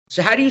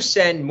So how do you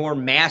send more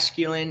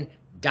masculine,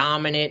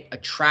 dominant,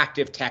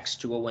 attractive text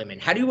to a woman?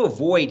 How do you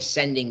avoid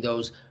sending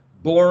those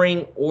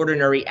boring,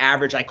 ordinary,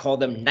 average, I call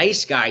them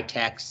nice guy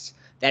texts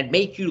that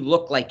make you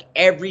look like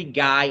every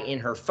guy in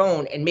her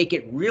phone and make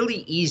it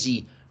really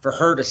easy for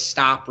her to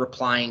stop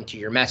replying to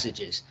your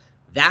messages?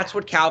 That's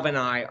what Calvin and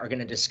I are going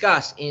to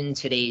discuss in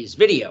today's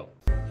video.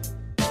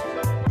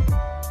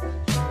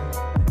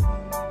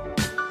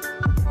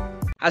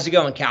 How's it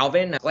going,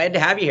 Calvin? Glad to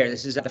have you here.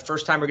 This is the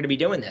first time we're going to be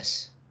doing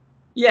this.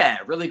 Yeah,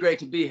 really great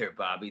to be here,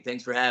 Bobby.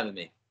 Thanks for having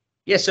me.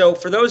 Yeah, so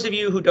for those of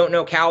you who don't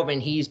know Calvin,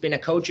 he's been a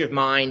coach of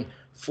mine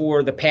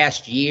for the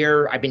past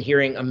year. I've been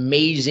hearing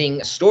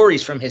amazing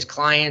stories from his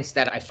clients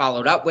that I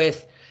followed up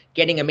with,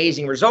 getting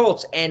amazing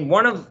results. And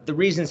one of the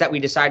reasons that we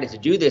decided to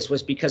do this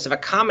was because of a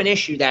common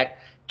issue that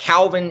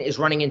Calvin is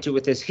running into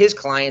with his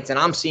clients and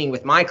I'm seeing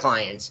with my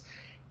clients.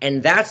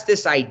 And that's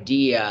this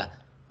idea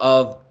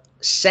of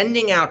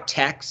sending out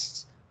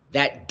texts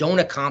that don't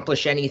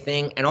accomplish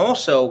anything, and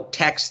also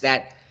texts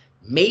that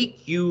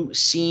make you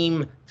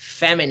seem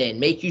feminine,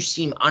 make you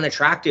seem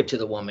unattractive to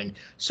the woman.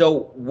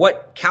 So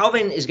what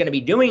Calvin is going to be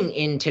doing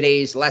in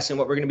today's lesson,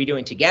 what we're going to be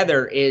doing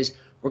together, is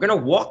we're going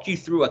to walk you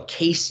through a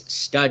case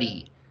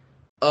study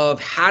of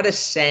how to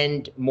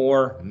send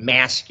more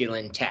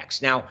masculine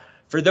text. Now,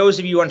 for those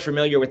of you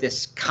unfamiliar with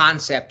this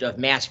concept of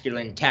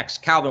masculine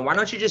text, Calvin, why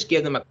don't you just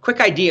give them a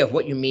quick idea of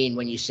what you mean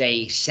when you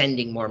say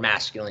sending more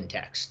masculine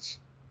texts?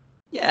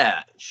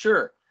 Yeah,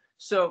 sure.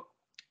 So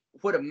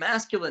what a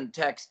masculine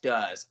text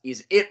does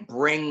is it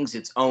brings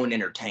its own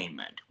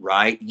entertainment,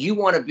 right? You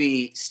want to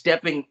be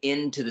stepping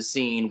into the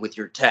scene with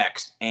your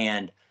text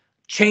and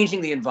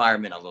changing the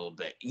environment a little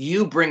bit.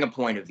 You bring a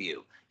point of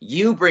view.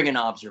 You bring an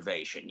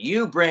observation.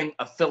 You bring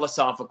a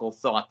philosophical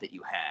thought that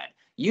you had.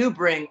 You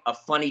bring a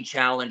funny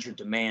challenge or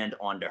demand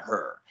onto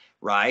her,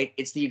 right?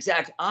 It's the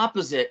exact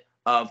opposite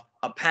of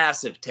a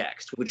passive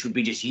text, which would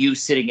be just you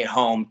sitting at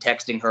home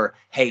texting her,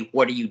 hey,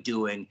 what are you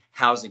doing?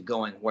 How's it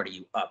going? What are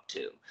you up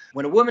to?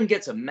 When a woman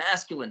gets a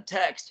masculine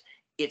text,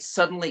 it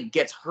suddenly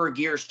gets her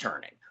gears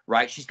turning,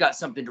 right? She's got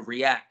something to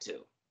react to.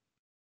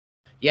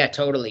 Yeah,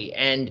 totally.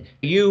 And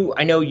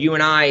I know you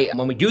and I,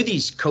 when we do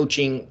these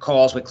coaching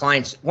calls with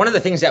clients, one of the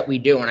things that we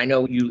do, and I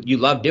know you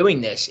love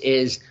doing this,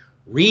 is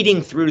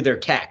reading through their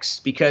texts,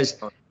 because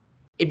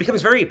it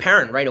becomes very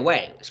apparent right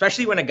away,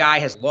 especially when a guy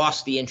has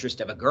lost the interest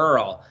of a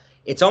girl.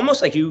 It's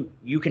almost like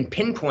you can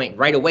pinpoint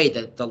right away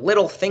the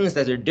little things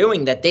that they're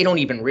doing that they don't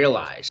even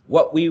realize.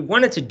 What we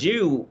wanted to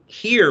do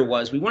here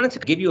was we wanted to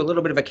give you a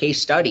little bit of a case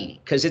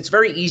study, because it's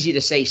very easy to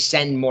say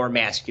send more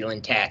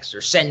masculine texts or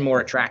send more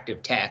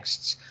attractive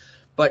texts.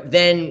 But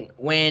then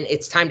when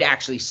it's time to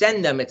actually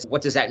send them, it's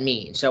what does that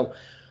mean? So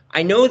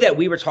I know that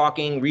we were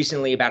talking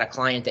recently about a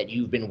client that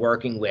you've been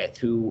working with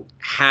who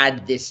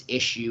had this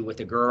issue with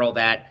a girl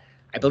that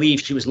I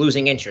believe she was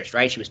losing interest,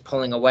 right? She was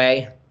pulling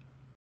away.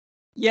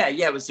 Yeah,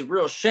 it was a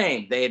real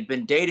shame. They had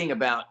been dating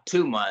about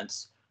 2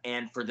 months,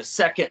 and for the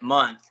second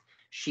month,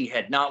 she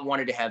had not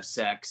wanted to have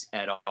sex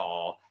at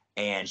all,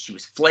 and she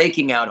was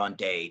flaking out on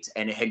dates,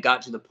 and it had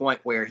got to the point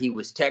where he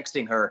was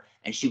texting her,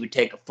 and she would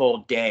take a full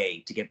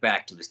day to get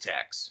back to his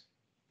texts.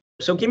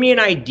 So give me an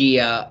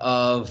idea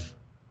of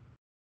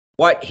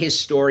what his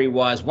story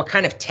was, what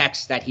kind of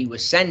text that he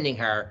was sending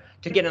her,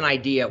 to get an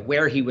idea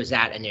where he was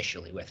at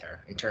initially with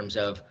her in terms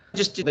of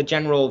just the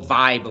general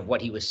vibe of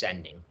what he was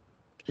sending.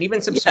 And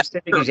even some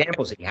specific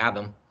examples if you have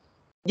them.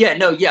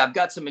 I've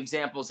got some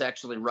examples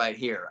actually right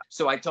here.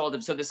 So I told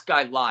him, so this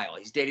guy, Lyle,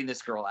 he's dating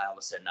this girl,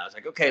 Allison. And I was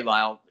like, okay,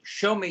 Lyle,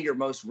 show me your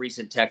most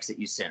recent text that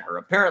you sent her.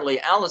 Apparently,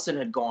 Allison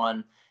had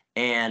gone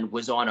and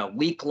was on a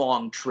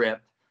week-long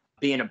trip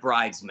being a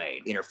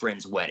bridesmaid in her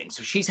friend's wedding.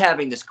 So she's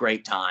having this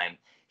great time.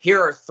 Here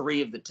are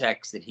 3 of the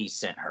texts that he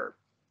sent her.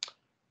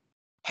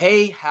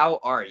 Hey, how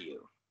are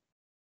you?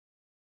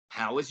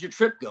 How is your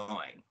trip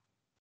going?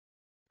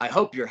 I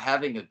hope you're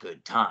having a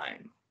good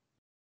time.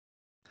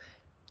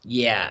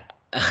 Yeah.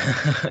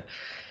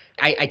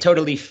 I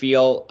totally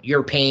feel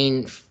your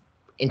pain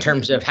in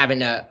terms of having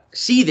to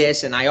see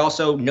this. And I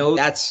also know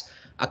that's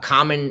a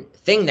common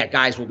thing that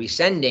guys will be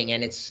sending.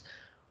 And it's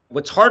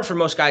what's hard for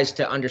most guys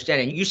to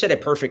understand. And you said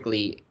it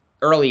perfectly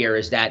earlier,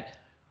 is that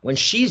when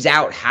she's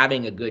out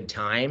having a good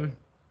time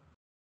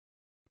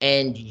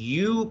and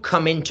you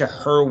come into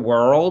her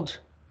world,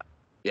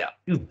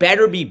 you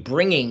better be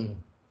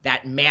bringing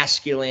that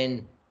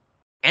masculine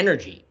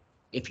energy.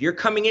 If you're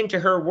coming into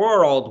her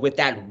world with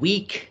that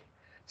weak,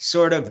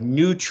 sort of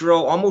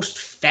neutral, almost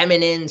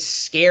feminine,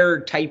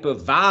 scared type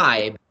of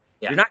vibe,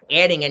 you're not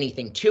adding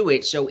anything to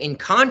it. So in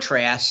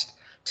contrast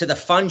to the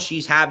fun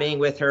she's having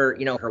with her,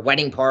 her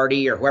wedding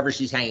party or whoever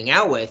she's hanging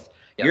out with,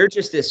 you're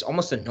just this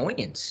almost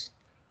annoyance.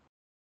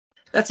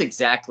 That's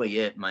exactly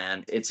it,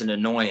 man. It's an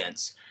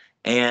annoyance.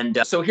 And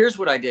so here's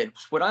what I did.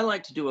 What I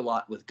like to do a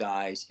lot with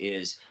guys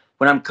is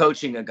when I'm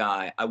coaching a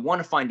guy, I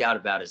want to find out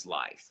about his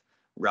life,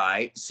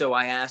 right? So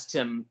I asked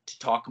him to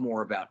talk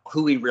more about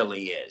who he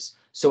really is.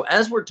 So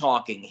as we're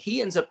talking,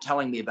 he ends up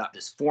telling me about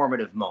this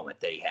formative moment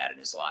that he had in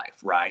his life,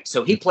 right?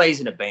 So he plays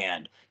in a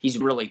band. He's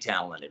really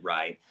talented,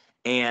 right?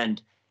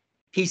 And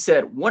He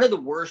said one of the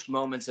worst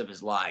moments of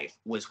his life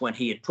was when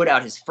he had put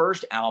out his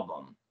first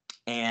album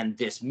and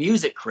this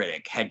music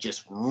critic had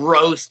just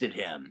roasted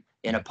him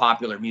in a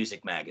popular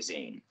music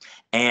magazine.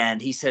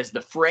 And he says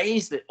the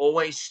phrase that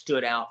always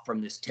stood out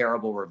from this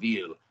terrible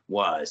review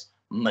was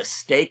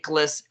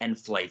mistakeless and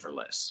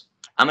flavorless.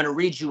 I'm going to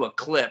read you a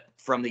clip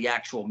from the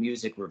actual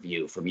music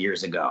review from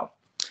years ago.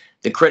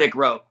 The critic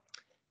wrote,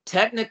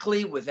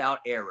 "Technically without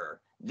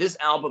error, this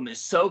album is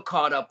so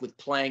caught up with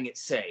playing it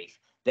safe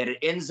that it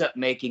ends up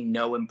making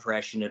no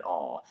impression at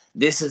all.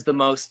 This is the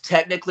most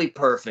technically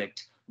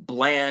perfect,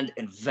 bland,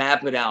 and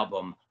vapid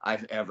album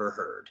I've ever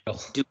heard.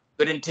 Do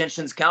good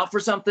intentions count for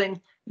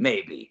something?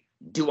 Maybe.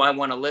 Do I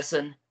want to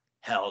listen?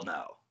 Hell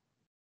no."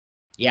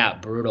 Yeah,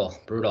 brutal.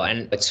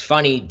 And it's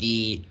funny,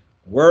 the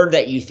word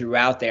that you threw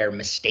out there,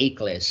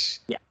 mistakeless,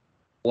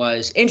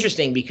 was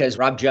interesting because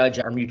Rob Judge,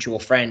 our mutual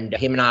friend,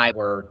 him and I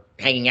were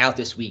hanging out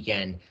this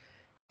weekend.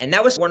 And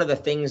that was one of the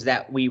things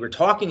that we were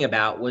talking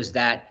about, was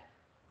that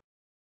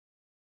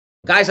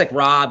guys like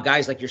Rob,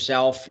 guys like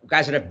yourself,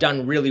 guys that have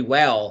done really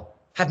well,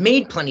 have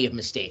made plenty of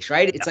mistakes,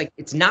 right? It's like,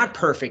 it's not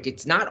perfect.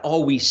 It's not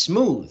always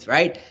smooth,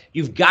 right?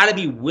 You've got to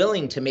be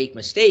willing to make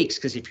mistakes,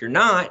 because if you're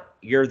not,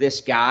 you're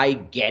this guy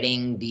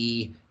getting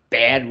the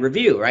bad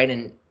review, right?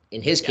 And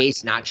in his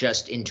case, not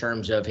just in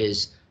terms of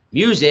his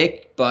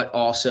music, but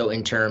also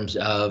in terms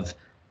of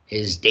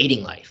his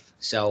dating life.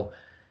 So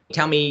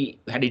tell me,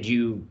 how did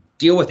you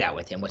deal with that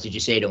with him? What did you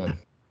say to him?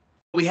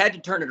 We had to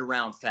turn it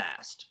around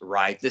fast,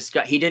 right? This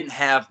guy, he didn't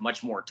have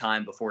much more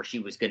time before she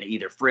was going to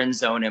either friend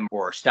zone him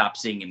or stop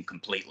seeing him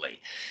completely.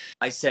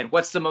 I said,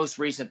 "What's the most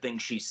recent thing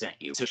she sent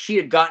you?" So she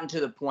had gotten to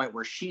the point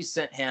where she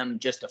sent him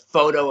just a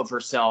photo of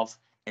herself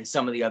and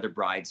some of the other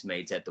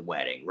bridesmaids at the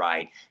wedding,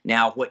 right?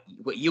 Now, what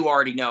you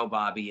already know,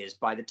 Bobby, is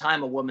by the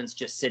time a woman's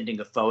just sending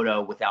a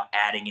photo without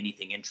adding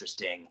anything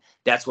interesting,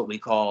 that's what we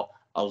call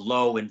a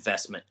low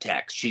investment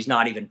text. She's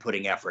not even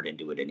putting effort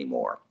into it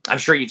anymore. I'm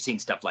sure you've seen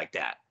stuff like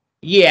that.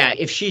 Yeah,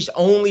 if she's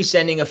only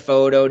sending a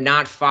photo,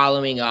 not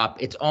following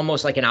up, it's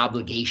almost like an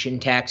obligation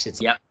text.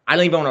 It's Yep. I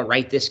don't even want to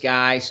write this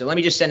guy, so let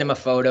me just send him a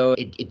photo.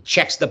 It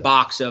checks the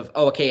box of,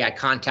 oh, okay, I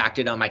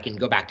contacted him, I can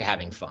go back to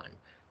having fun.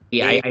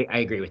 Yeah, I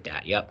agree with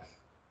that. Yep.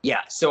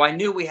 Yeah, so I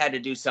knew we had to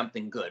do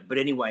something good. But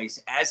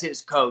anyways, as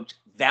his coach,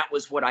 that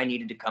was what I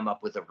needed to come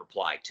up with a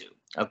reply to.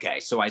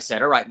 Okay, so I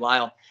said, all right,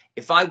 Lyle,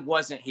 if I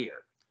wasn't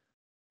here,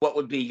 what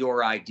would be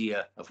your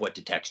idea of what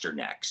to text her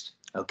next?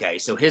 Okay,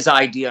 so his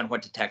idea on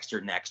what to text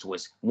her next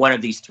was one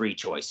of these three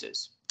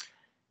choices.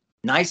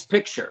 Nice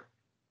picture.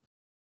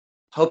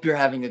 Hope you're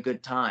having a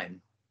good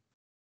time.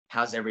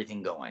 How's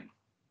everything going?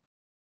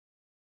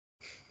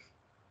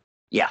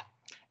 Yeah,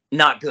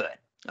 not good.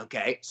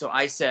 Okay, so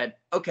I said,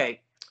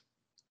 okay,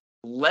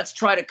 let's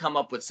try to come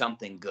up with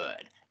something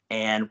good.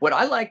 And what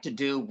I like to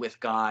do with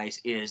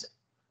guys is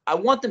I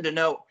want them to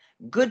know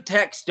good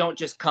texts don't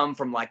just come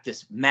from like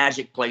this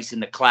magic place in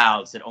the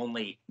clouds that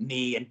only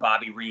me and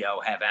Bobby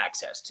Rio have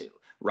access to,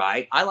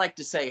 right? I like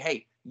to say,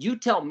 hey, you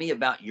tell me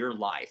about your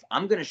life.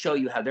 I'm going to show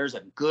you how there's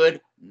a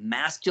good,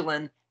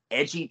 masculine,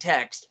 edgy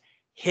text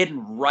hidden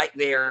right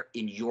there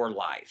in your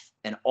life.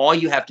 And all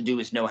you have to do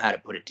is know how to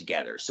put it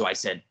together. So I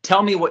said,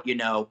 tell me what you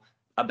know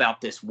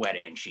about this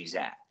wedding she's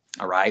at,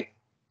 all right?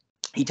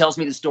 He tells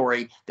me the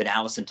story that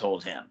Allison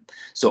told him.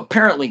 So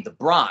apparently the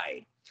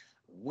bride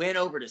went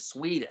over to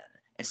Sweden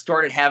and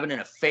started having an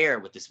affair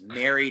with this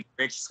married,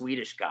 rich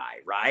Swedish guy,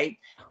 right?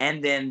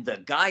 And then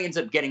the guy ends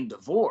up getting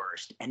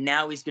divorced, and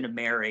now he's going to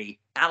marry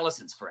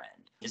Allison's friend,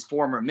 his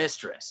former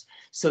mistress.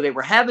 So they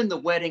were having the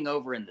wedding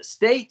over in the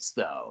States,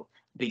 though,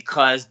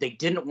 because they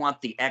didn't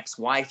want the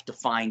ex-wife to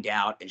find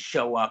out and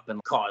show up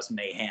and cause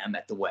mayhem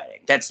at the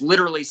wedding. That's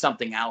literally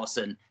something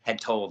Allison had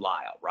told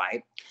Lyle,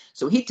 right?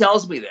 So he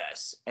tells me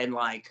this, and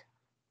like,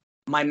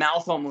 my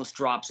mouth almost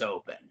drops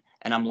open.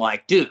 And I'm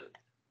like, dude,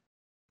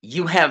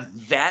 you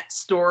have that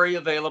story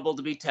available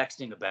to be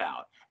texting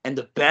about, and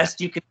the best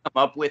you can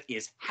come up with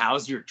is,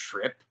 how's your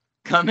trip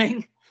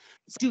coming?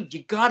 Dude,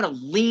 you gotta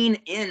lean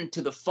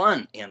into the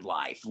fun in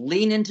life.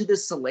 Lean into the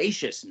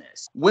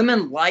salaciousness.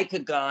 Women like a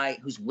guy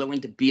who's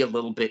willing to be a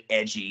little bit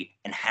edgy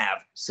and have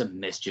some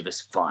mischievous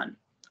fun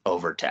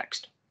over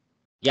text.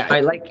 Yeah,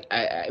 I like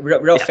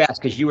real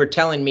fast, because you were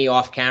telling me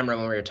off camera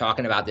when we were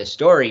talking about this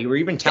story, you were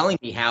even telling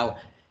me how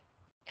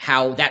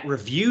that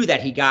review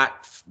that he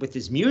got with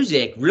his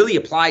music really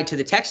applied to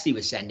the text he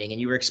was sending, and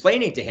you were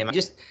explaining to him.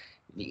 Just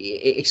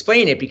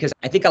explain it, because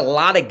I think a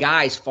lot of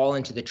guys fall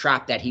into the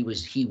trap that he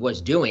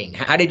was doing.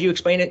 How did you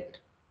explain it?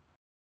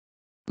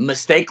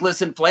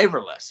 Mistakeless and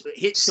flavorless.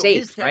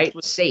 Safe, right?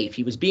 Safe.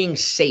 He was being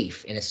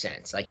safe in a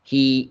sense. Like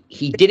he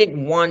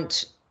didn't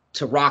want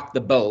to rock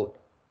the boat,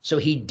 so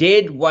he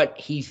did what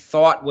he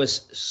thought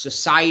was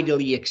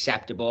societally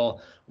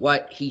acceptable,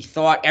 what he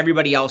thought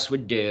everybody else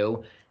would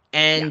do.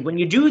 And when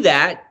you do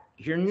that,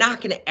 you're not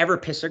going to ever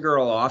piss a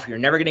girl off. You're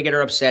never going to get her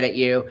upset at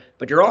you,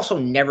 but you're also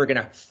never going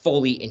to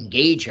fully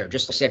engage her.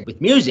 Just like I said with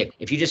music,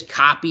 if you just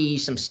copy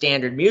some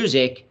standard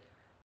music,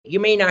 you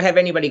may not have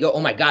anybody go, oh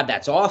my God,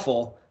 that's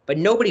awful. but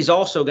nobody's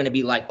also going to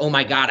be like, oh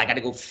my God, I got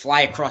to go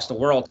fly across the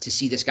world to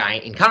see this guy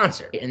in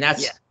concert. And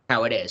that's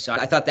how it is. So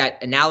I thought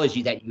that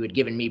analogy that you had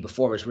given me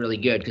before was really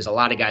good because a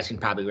lot of guys can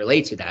probably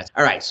relate to that.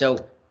 All right. So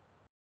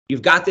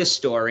you've got this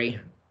story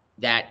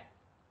that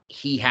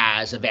he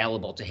has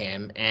available to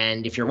him.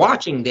 And if you're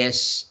watching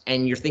this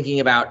and you're thinking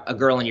about a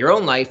girl in your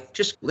own life,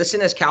 just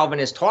listen as Calvin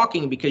is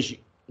talking, because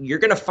you're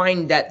going to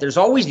find that there's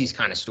always these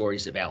kind of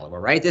stories available,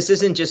 right? This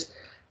isn't just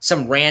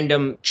some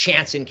random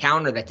chance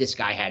encounter that this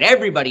guy had.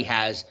 Everybody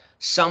has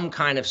some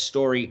kind of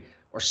story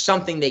or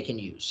something they can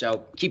use.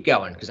 So keep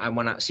going, because I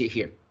want to see it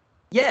here.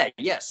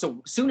 Yeah.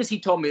 So as soon as he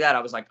told me that,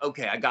 I was like,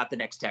 okay, I got the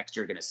next text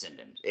you're going to send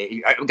him.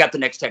 I got the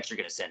next text you're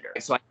going to send her.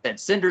 So I said,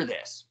 send her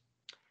this.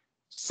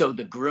 So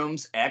the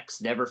groom's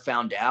ex never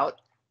found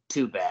out?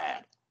 Too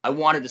bad. I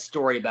wanted a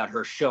story about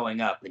her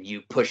showing up and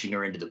you pushing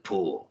her into the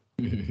pool.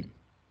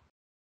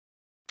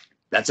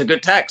 That's a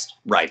good text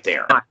right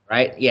there.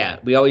 Right? Yeah.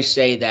 We always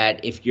say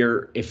that if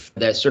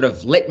the sort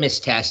of litmus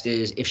test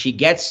is, if she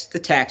gets the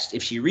text,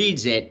 if she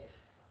reads it,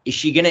 is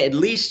she going to at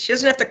least, she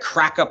doesn't have to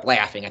crack up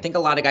laughing. I think a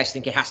lot of guys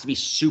think it has to be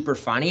super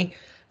funny,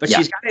 but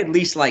she's got to at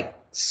least like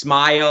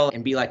smile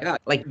and be like, oh,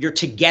 like you're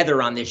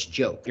together on this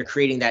joke. You're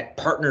creating that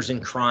partners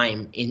in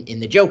crime in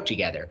the joke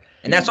together.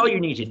 And that's all you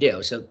need to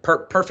do. So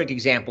perfect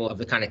example of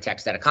the kind of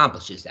text that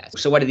accomplishes that.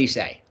 So what did he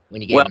say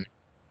when you gave him?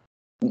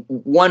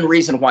 One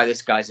reason why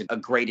this guy's a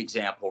great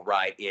example,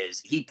 right,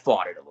 is he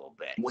thought it a little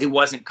bit. He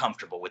wasn't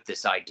comfortable with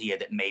this idea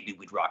that maybe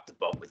we'd rock the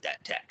boat with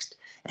that text.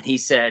 And he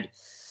said,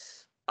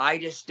 I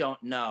just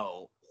don't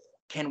know.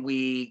 Can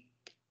we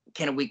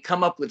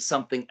come up with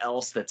something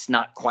else that's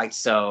not quite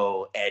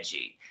so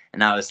edgy?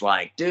 And I was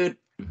like, dude,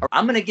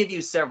 I'm going to give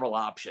you several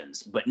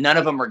options, but none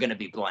of them are going to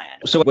be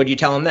bland. So what did you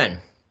tell him then?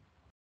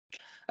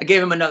 I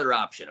gave him another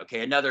option.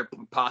 Okay. Another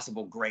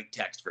possible great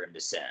text for him to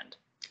send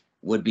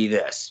would be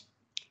this.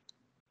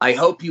 I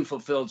hope you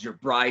fulfilled your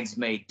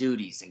bridesmaid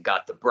duties and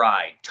got the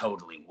bride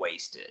totally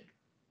wasted.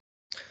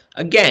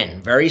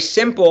 Again, very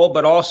simple,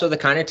 but also the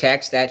kind of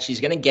text that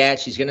she's going to get.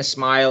 She's going to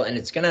smile, and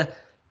it's going to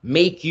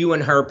make you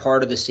and her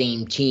part of the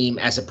same team,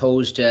 as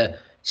opposed to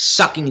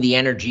sucking the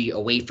energy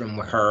away from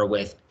her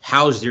with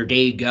how's their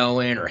day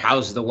going or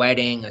how's the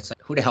wedding. It's like,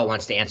 who the hell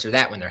wants to answer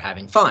that when they're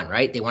having fun,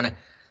 right? They want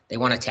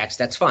to text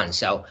that's fun.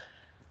 So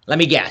let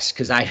me guess,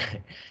 because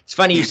it's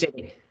funny you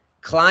say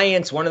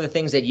clients, one of the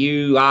things that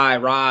you, I,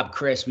 Rob,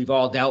 Chris, we've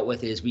all dealt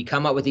with is we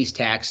come up with these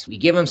texts, we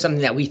give them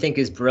something that we think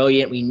is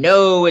brilliant, we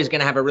know is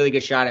going to have a really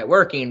good shot at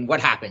working, and what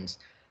happens?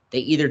 They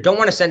either don't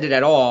want to send it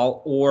at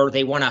all, or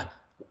they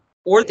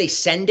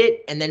send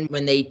it, and then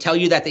when they tell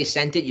you that they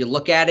sent it, you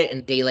look at it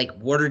and they like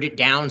watered it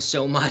down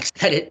so much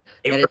that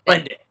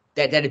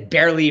it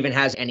barely even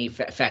has any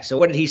effect. So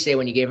what did he say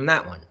when you gave him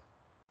that one?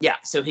 Yeah,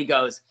 so he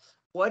goes,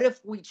 what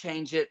if we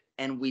change it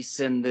and we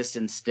send this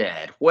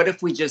instead? What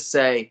if we just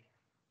say,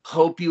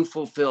 hope you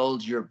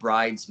fulfilled your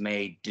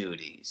bridesmaid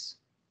duties?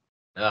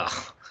 Ugh.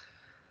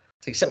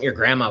 It's like something your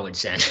grandma would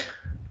send.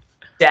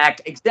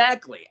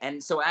 Exactly.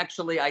 And so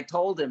actually I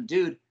told him,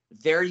 dude,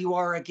 there you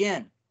are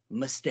again.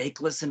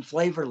 Mistakeless and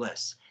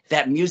flavorless.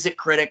 That music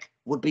critic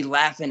would be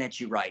laughing at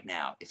you right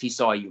now if he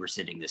saw you were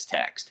sending this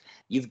text.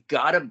 You've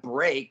got to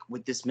break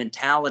with this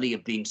mentality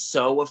of being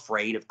so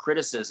afraid of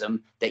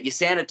criticism that you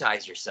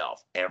sanitize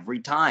yourself every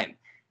time.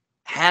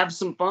 Have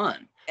some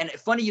fun. And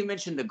funny you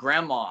mentioned the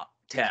grandma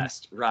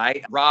test,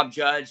 right? Rob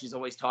Judge is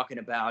always talking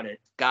about it.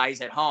 Guys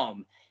at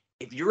home,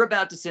 if you're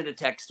about to send a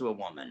text to a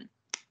woman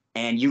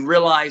and you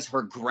realize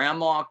her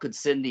grandma could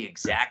send the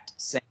exact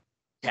same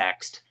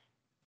text,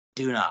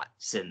 do not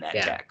send that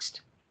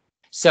text.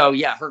 So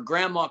yeah, her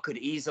grandma could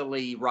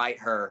easily write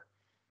her,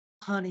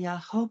 honey, I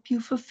hope you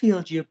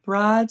fulfilled your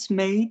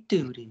bridesmaid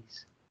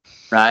duties.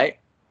 Right?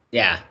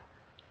 Yeah.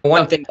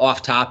 One thing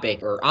off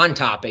topic or on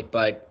topic,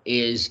 but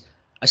is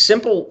a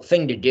simple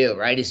thing to do,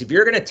 right? Is if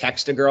you're going to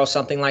text a girl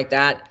something like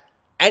that,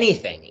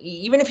 anything,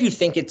 even if you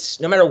think it's,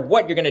 no matter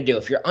what you're going to do,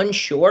 if you're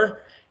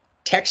unsure,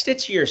 text it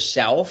to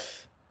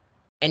yourself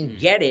and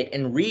get it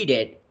and read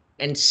it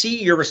and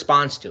see your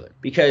response to it.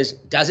 Because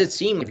does it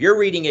seem, if you're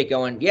reading it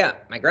going, yeah,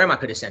 my grandma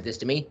could have sent this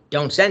to me,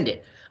 don't send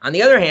it. On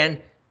the other hand,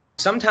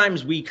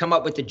 sometimes we come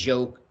up with a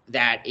joke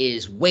that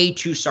is way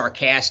too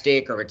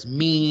sarcastic or it's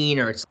mean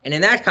and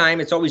in that time,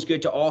 it's always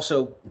good to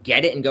also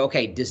get it and go,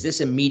 okay, does this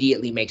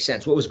immediately make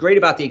sense? What was great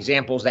about the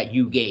examples that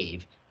you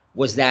gave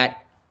was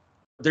that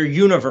they're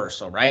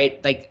universal,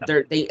 right? Like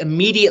they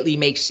immediately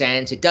make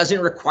sense. It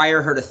doesn't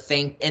require her to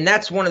think. And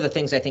that's one of the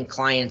things I think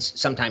clients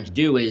sometimes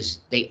do is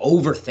they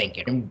overthink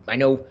it. And I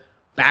know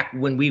back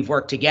when we've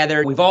worked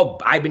together,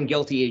 I've been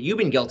guilty, you've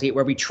been guilty,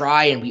 where we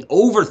try and we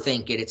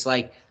overthink it. It's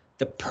like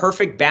the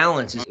perfect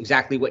balance is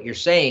exactly what you're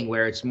saying,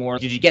 where it's more,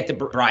 did you get the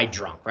bride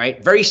drunk,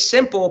 right? Very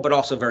simple, but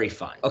also very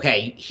fun.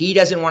 Okay, he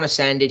doesn't want to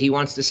send it. He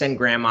wants to send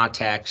grandma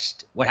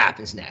text. What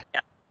happens next?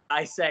 Yeah.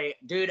 I say,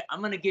 dude, I'm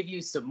going to give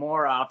you some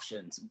more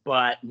options,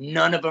 but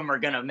none of them are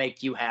going to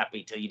make you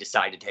happy till you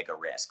decide to take a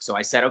risk. So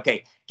I said,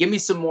 okay, give me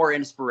some more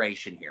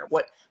inspiration here.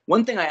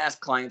 One thing I ask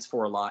clients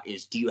for a lot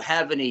is, do you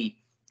have any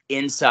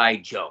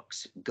inside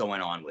jokes going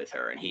on with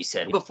her? And he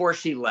said, before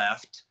she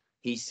left,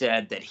 he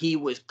said that he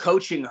was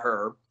coaching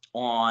her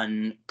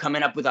on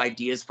coming up with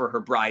ideas for her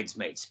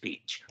bridesmaid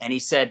speech. And he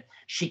said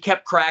she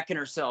kept cracking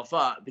herself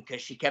up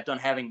because she kept on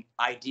having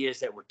ideas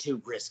that were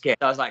too risque.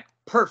 I was like,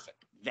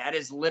 perfect. That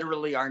is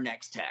literally our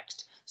next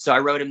text. So I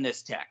wrote him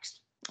this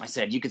text. I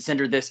said, you could send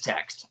her this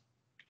text.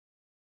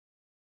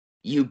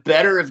 You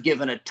better have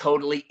given a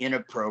totally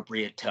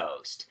inappropriate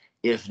toast.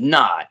 If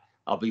not,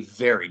 I'll be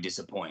very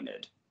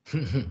disappointed.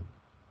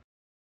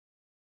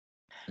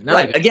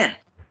 Right. Again,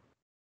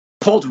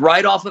 pulled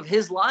right off of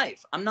his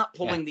life. I'm not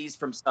pulling these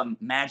from some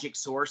magic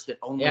source that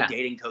only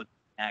dating coaches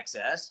can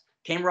access.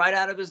 Came right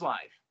out of his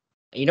life.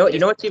 You know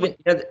what's even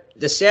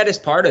the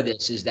saddest part of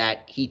this is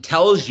that he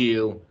tells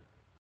you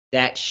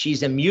that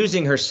she's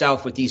amusing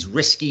herself with these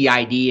risky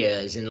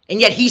ideas, and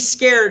yet he's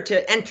scared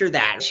to enter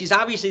that. She's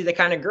obviously the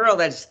kind of girl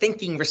that's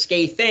thinking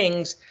risque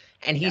things,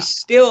 and he's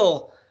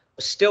still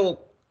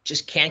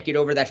just can't get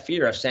over that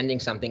fear of sending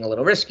something a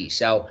little risky.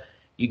 So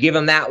you give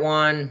him that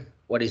one.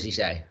 What does he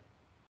say?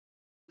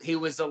 He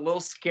was a little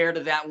scared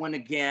of that one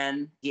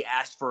again. He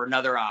asked for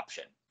another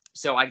option.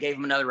 So I gave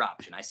him another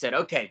option. I said,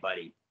 okay,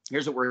 buddy,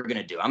 here's what we're going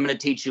to do. I'm going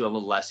to teach you a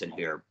little lesson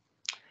here.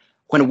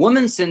 When a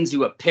woman sends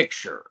you a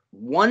picture,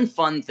 one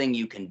fun thing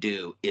you can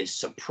do is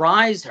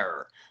surprise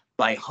her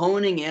by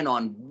honing in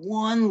on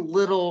one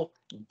little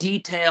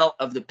detail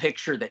of the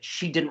picture that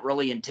she didn't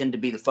really intend to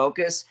be the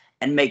focus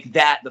and make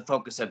that the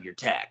focus of your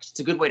text. It's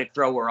a good way to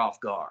throw her off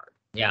guard.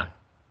 Yeah.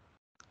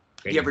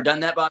 You ever done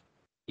that, Bob?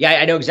 Yeah,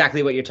 I know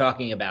exactly what you're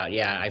talking about.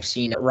 Yeah, I've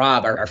seen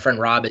Rob, our friend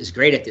Rob is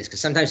great at this because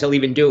sometimes he'll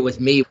even do it with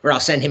me where I'll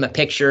send him a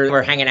picture.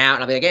 We're hanging out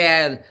and I'll be like,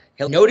 yeah,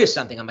 he'll notice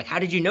something. I'm like, how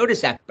did you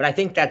notice that? But I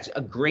think that's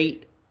a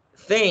great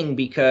thing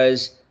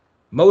because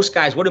most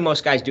guys, what do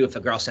most guys do if a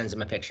girl sends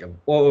them a picture?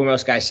 What will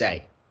most guys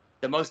say?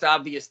 The most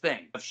obvious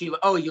thing. If she,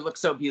 oh, you look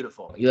so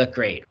beautiful. You look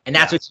great. And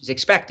that's what she's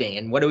expecting.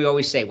 And what do we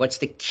always say? What's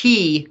the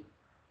key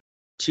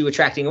to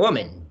attracting a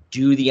woman?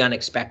 Do the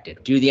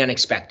unexpected. Do the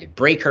unexpected.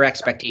 Break her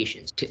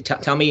expectations.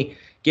 Tell me,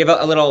 give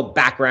a little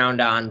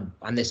background on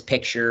this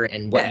picture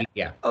and what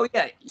Oh,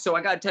 yeah. So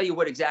I got to tell you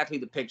what exactly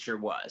the picture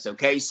was,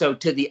 okay? So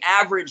to the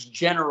average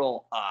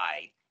general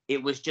eye,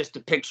 it was just a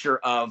picture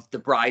of the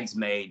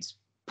bridesmaids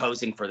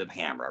posing for the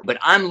camera. But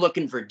I'm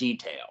looking for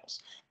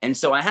details. And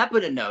so I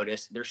happen to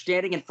notice they're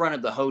standing in front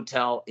of the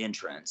hotel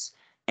entrance,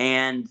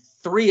 and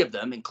three of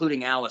them,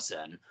 including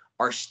Allison,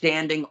 are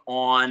standing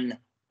on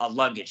a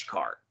luggage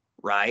cart,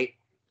 right?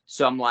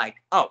 So I'm like,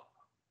 oh,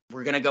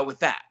 we're going to go with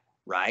that,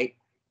 right?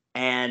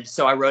 And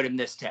so I wrote him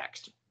this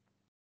text.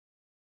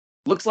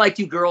 Looks like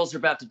you girls are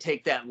about to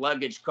take that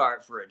luggage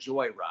cart for a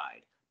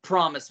joyride.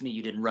 Promise me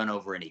you didn't run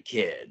over any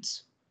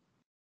kids.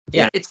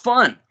 Yeah, it's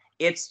fun.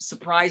 It's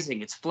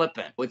surprising. It's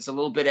flippant. It's a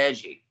little bit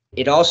edgy.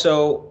 It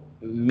also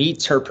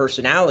meets her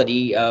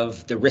personality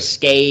of the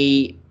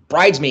risque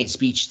bridesmaid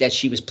speech that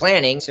she was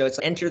planning. So it's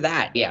enter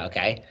that. Yeah,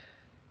 okay.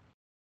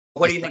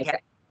 What do you think?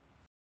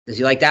 Does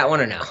he like that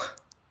one or no?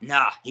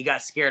 Nah, he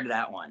got scared of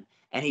that one.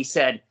 And he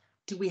said,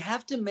 do we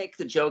have to make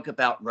the joke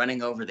about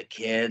running over the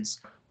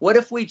kids? What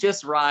if we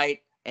just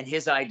write, and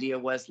his idea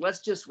was,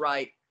 let's just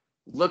write,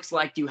 looks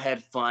like you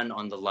had fun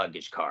on the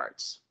luggage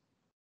carts.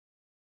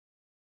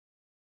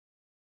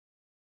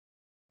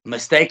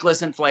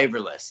 Mistakeless and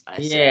flavorless.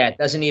 Yeah, it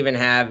doesn't even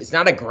have, it's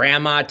not a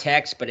grandma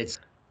text, but it's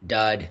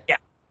dud.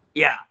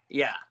 Yeah.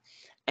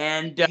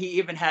 And he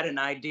even had an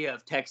idea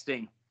of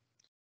texting,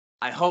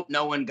 I hope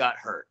no one got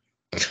hurt.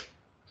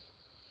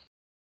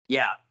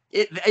 Yeah.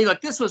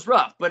 Look, this was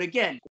rough. But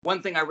again,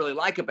 one thing I really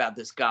like about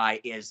this guy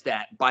is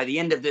that by the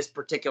end of this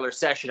particular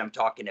session I'm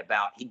talking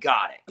about, he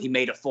got it. He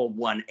made a full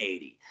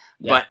 180.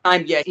 Yeah.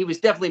 But he was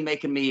definitely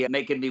making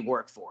me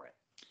work for it.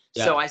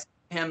 Yeah. So I said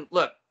to him,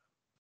 look,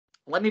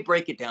 let me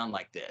break it down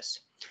like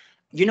this.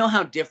 You know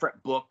how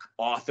different book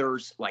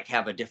authors like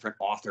have a different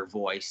author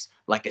voice?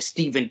 Like a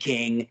Stephen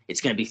King,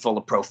 it's going to be full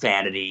of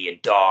profanity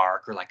and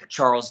dark, or like a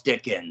Charles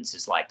Dickens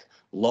is like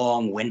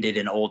long-winded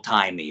and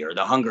old-timey, or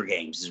The Hunger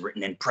Games is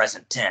written in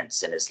present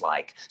tense and is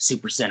like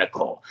super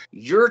cynical.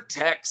 Your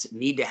texts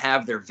need to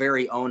have their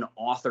very own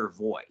author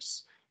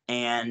voice,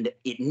 and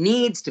it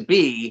needs to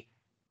be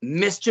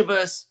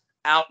mischievous,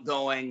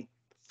 outgoing,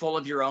 full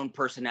of your own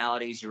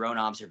personalities, your own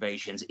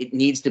observations. It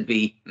needs to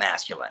be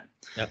masculine.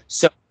 Yep.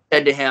 So I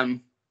said to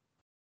him,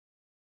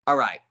 all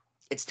right,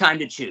 it's time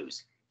to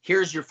choose.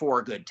 Here's your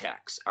 4 good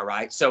texts. All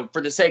right. So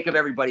for the sake of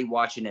everybody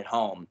watching at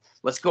home,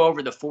 let's go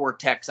over the 4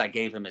 texts I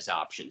gave him as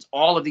options.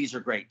 All of these are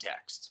great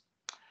texts.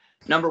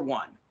 Number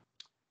 1.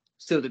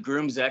 So the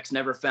groom's ex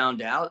never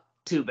found out?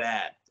 Too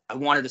bad. I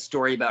wanted a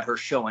story about her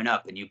showing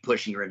up and you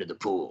pushing her into the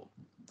pool.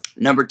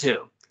 Number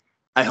 2.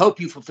 I hope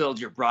you fulfilled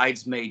your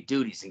bridesmaid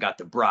duties and got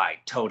the bride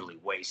totally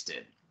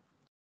wasted.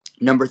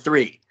 Number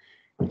 3,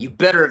 you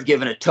better have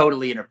given a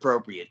totally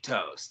inappropriate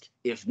toast.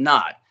 If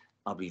not,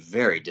 I'll be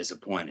very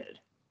disappointed.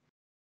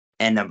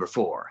 And number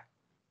 4,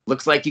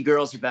 looks like you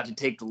girls are about to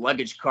take the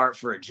luggage cart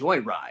for a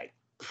joyride.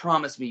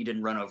 Promise me you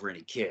didn't run over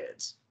any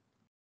kids.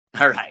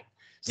 All right.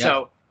 Yep.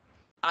 So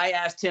I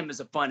asked him as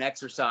a fun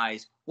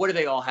exercise, what do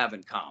they all have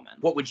in common?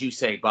 What would you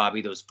say,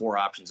 Bobby, those 4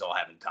 options all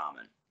have in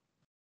common?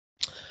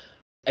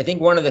 I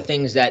think one of the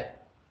things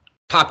that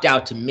popped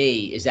out to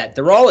me is that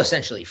they're all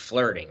essentially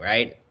flirting,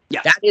 right?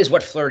 Yeah. That is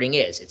what flirting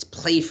is. It's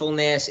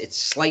playfulness. It's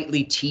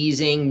slightly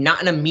teasing,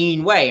 not in a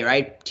mean way,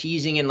 right?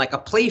 Teasing in like a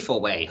playful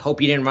way.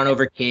 Hope you didn't run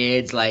over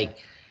kids. Like,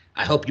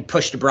 I hope you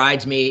pushed the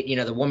bridesmaid,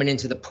 the woman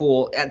into the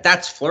pool.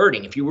 That's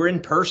flirting. If you were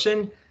in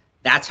person,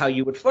 that's how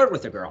you would flirt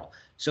with a girl.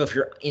 So if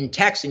you're in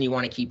text and you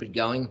want to keep it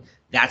going,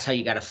 that's how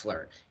you got to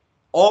flirt.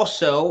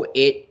 Also,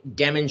 it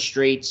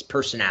demonstrates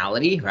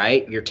personality,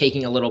 right? You're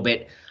taking a little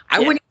bit. I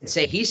wouldn't even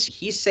say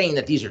he's saying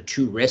that these are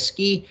too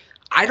risky.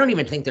 I don't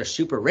even think they're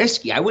super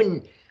risky. I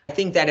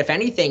think that if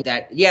anything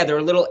they're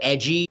a little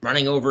edgy,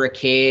 running over a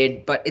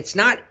kid, but it's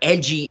not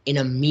edgy in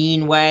a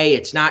mean way.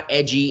 It's not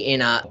edgy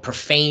in a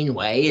profane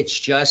way.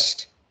 It's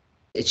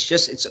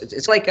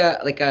like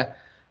a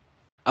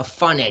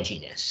fun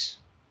edginess.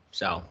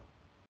 So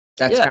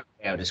that's how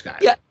I would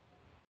describe it. Yeah.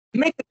 You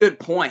make a good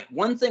point.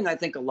 One thing I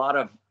think a lot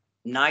of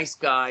nice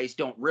guys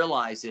don't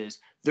realize is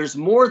there's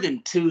more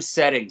than two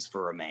settings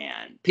for a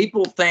man.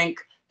 People think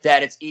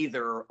that it's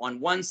either on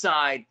one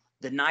side,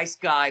 the nice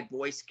guy,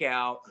 Boy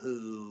Scout,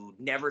 who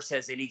never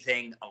says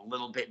anything a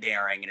little bit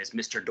daring and is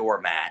Mr.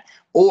 Doormat,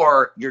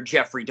 or you're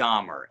Jeffrey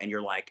Dahmer and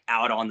you're like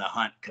out on the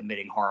hunt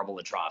committing horrible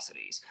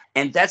atrocities.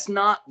 And that's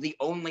not the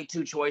only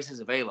two choices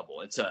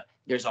available.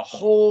 There's a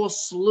whole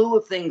slew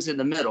of things in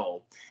the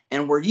middle.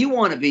 And where you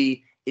want to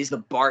be is the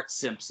Bart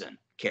Simpson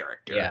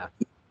character. Yeah.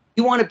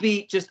 You want to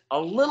be just a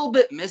little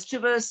bit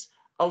mischievous,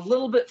 a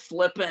little bit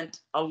flippant,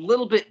 a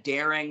little bit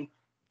daring,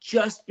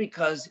 just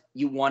because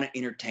you want to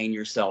entertain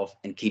yourself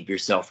and keep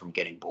yourself from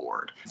getting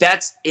bored.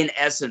 That's in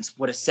essence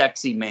what a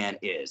sexy man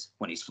is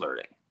when he's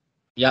flirting.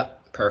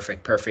 Yep.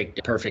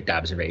 Perfect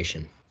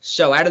observation.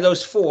 So out of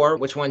those four,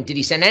 which one did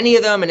he send? Any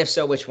of them? And if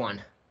so, which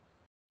one?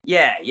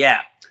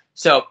 Yeah.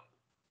 So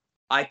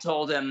I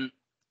told him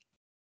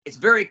it's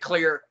very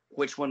clear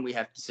which one we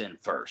have to send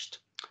first,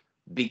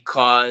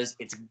 because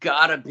it's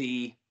gotta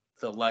be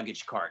the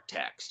luggage cart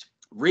text.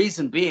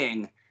 Reason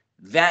being,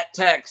 that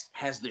text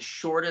has the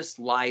shortest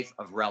life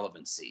of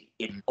relevancy.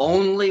 It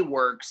only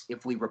works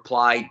if we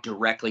reply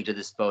directly to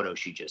this photo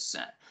she just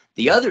sent.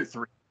 The other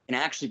three can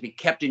actually be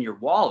kept in your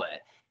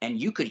wallet, and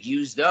you could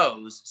use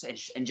those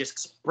and just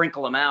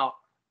sprinkle them out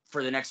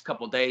for the next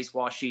couple of days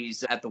while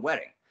she's at the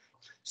wedding.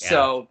 Yeah.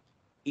 So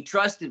he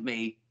trusted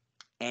me,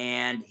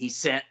 and he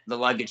sent the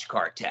luggage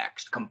cart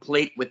text,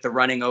 complete with the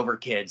running over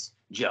kids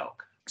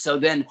joke. So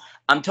then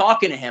I'm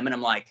talking to him, and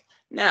I'm like,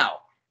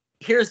 now,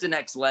 here's the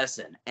next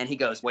lesson. And he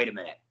goes, wait a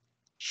minute.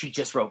 She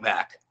just wrote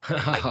back.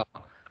 I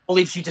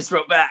believe she just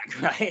wrote back,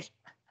 right?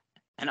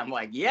 And I'm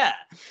like, yeah,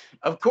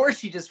 of course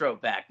she just wrote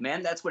back,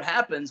 man. That's what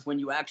happens when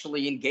you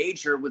actually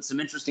engage her with some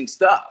interesting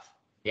stuff.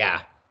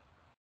 Yeah.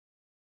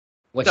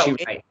 What's she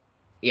write?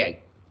 Yeah.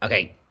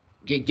 Okay.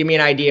 Give me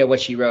an idea what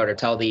she wrote, or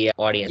tell the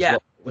audience. Yeah.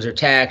 What was her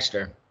text,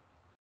 or?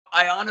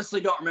 I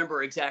honestly don't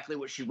remember exactly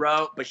what she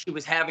wrote, but she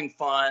was having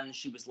fun.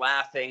 She was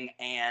laughing.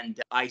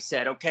 And I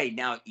said, okay,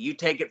 now you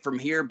take it from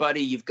here,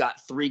 buddy. You've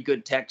got 3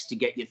 good texts to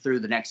get you through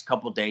the next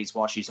couple of days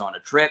while she's on a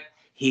trip.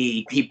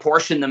 He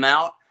portioned them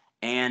out,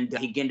 and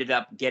he ended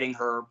up getting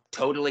her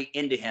totally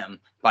into him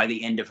by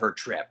the end of her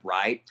trip,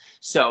 right?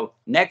 So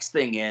next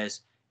thing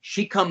is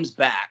she comes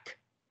back,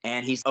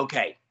 and he's,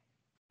 okay,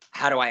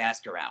 how do I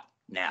ask her out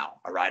now?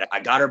 All right, I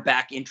got her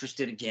back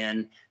interested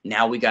again.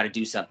 Now we got to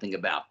do something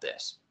about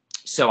this.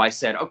 So I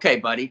said, okay,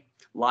 buddy,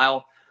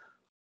 Lyle,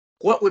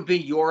 what would be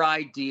your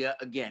idea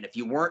again? If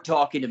you weren't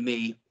talking to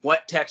me,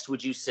 what text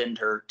would you send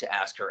her to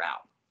ask her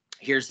out?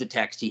 Here's the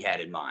text he had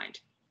in mind.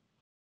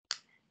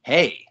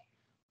 Hey,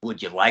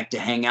 would you like to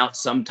hang out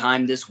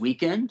sometime this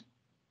weekend?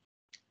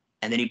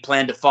 And then he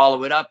planned to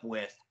follow it up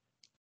with,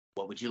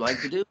 what would you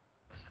like to do?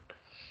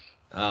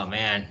 Oh,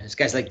 man, this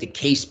guy's like the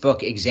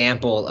casebook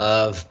example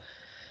of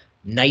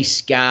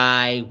nice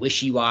guy,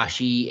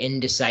 wishy-washy,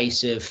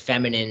 indecisive,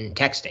 feminine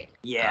texting.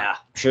 Yeah.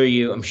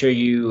 I'm sure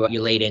you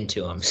laid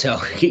into him. So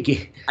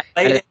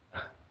I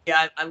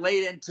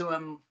laid into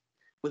him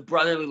with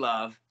brotherly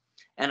love,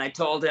 and I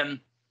told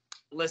him,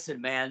 listen,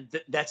 man,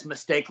 that's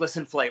mistakeless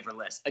and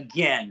flavorless.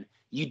 Again,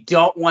 you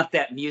don't want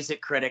that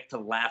music critic to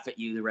laugh at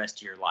you the rest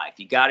of your life.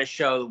 You got to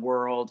show the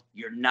world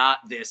you're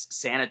not this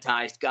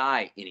sanitized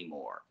guy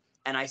anymore.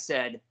 And I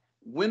said,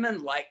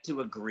 women like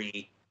to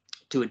agree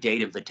to a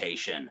date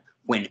invitation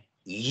when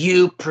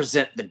you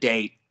present the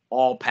date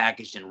all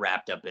packaged and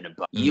wrapped up in a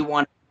bow. You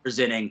want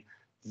presenting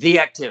the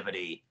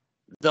activity,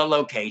 the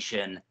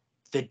location,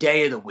 the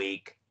day of the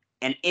week,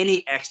 and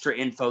any extra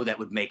info that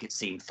would make it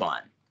seem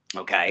fun.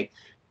 Okay.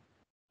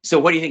 So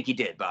what do you think he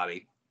did,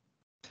 Bobby?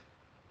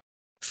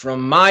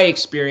 From my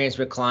experience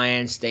with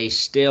clients, they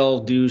still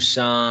do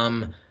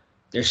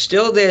there's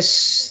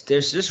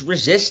this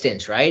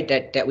resistance, right?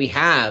 That we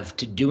have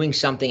to doing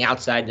something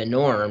outside the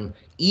norm.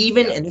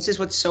 And this is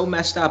what's so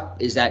messed up,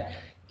 is that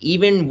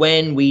even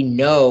when we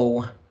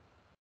know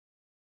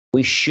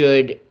we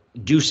should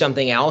do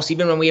something else,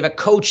 even when we have a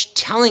coach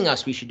telling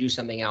us we should do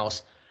something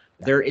else,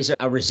 there is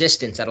a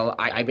resistance that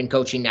I've been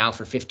coaching now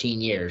for 15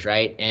 years,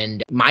 right?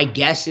 And my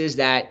guess is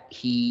that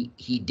he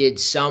did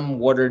some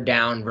watered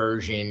down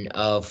version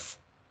of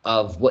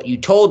of what you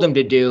told him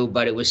to do,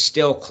 but it was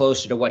still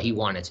closer to what he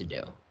wanted to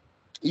do.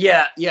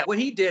 Yeah. What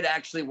he did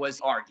actually was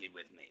argue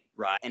with me,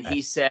 right? And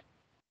he said,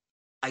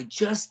 I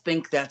just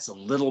think that's a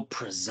little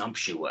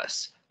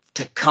presumptuous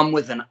to come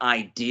with an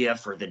idea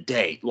for the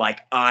date.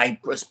 Like I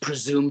was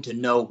presumed to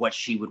know what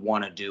she would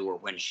want to do or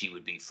when she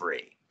would be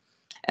free.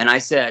 And I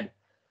said,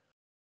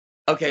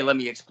 okay, let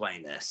me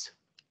explain this.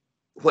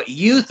 What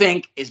you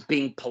think is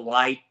being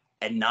polite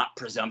and not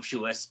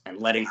presumptuous and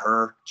letting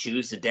her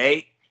choose the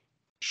date,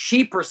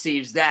 she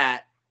perceives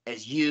that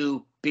as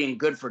you being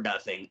good for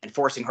nothing and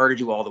forcing her to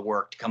do all the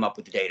work to come up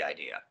with the date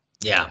idea.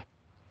 Yeah.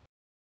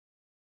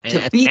 And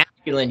as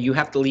masculine, you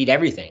have to lead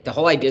everything. The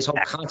whole idea, this whole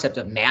concept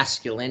of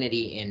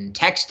masculinity in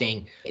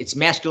texting, it's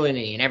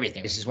masculinity in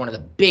everything. This is one of the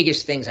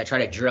biggest things I try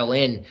to drill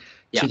in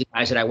to the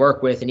guys that I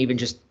work with, and even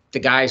just the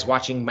guys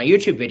watching my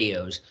YouTube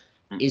videos,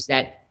 is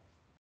that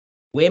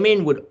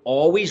women would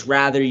always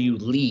rather you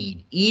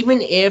lead, even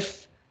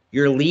if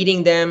you're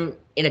leading them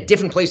in a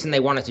different place than they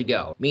wanted to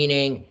go.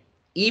 Meaning,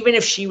 even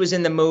if she was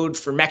in the mood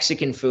for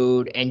Mexican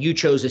food and you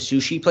chose a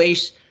sushi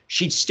place,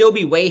 she'd still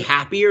be way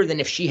happier than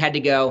if she had to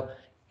go,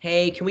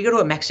 hey, can we go to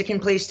a Mexican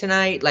place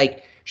tonight?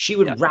 Like, she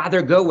would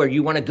rather go where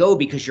you want to go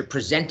because you're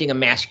presenting a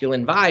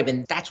masculine vibe,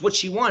 and that's what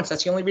she wants.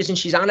 That's the only reason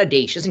she's on a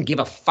date. She doesn't give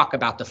a fuck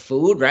about the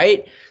food,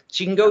 right?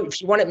 She can go, if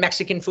she wanted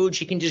Mexican food,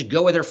 she can just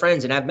go with her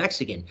friends and have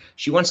Mexican.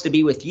 She wants to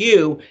be with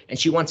you, and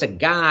she wants a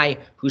guy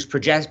who's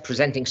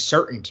presenting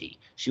certainty.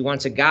 She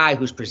wants a guy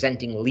who's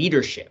presenting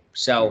leadership.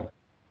 So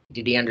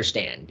did he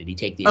understand? Did he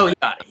take the— Oh, he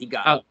got it. He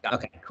got it.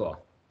 Okay,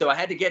 cool. So I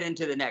had to get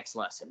into the next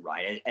lesson,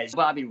 right? As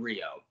Bobby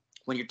Rio,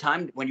 when you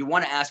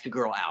want to ask a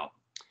girl out,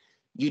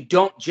 you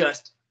don't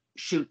just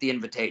shoot the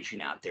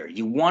invitation out there.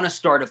 You want to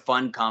start a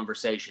fun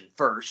conversation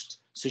first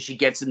so she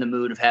gets in the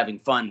mood of having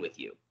fun with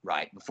you,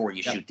 right? Before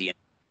you shoot the—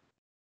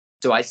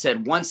 So I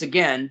said, once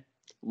again,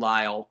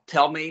 Lyle,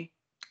 tell me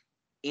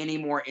any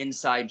more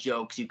inside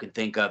jokes you can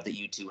think of that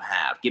you two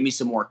have. Give me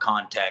some more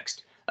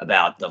context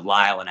about the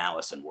Lyle and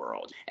Allison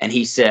world. And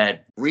he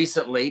said,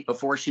 recently,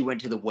 before she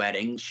went to the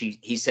wedding,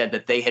 he said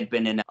that they had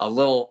been in a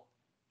little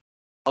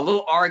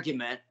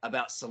argument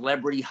about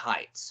celebrity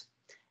heights.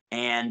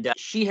 And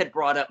she had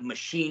brought up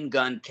Machine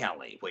Gun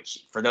Kelly,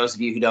 which, for those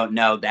of you who don't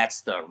know,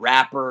 that's the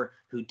rapper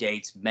who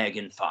dates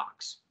Megan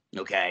Fox.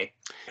 Okay.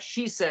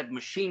 She said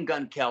Machine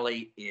Gun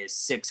Kelly is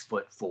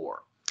 6'4".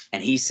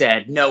 And he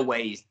said, no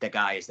way the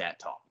guy is that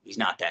tall. He's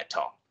not that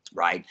tall.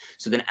 Right.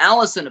 So then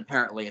Allison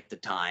apparently at the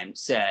time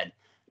said,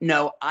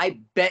 no, I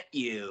bet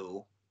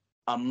you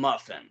a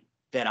muffin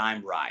that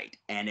I'm right.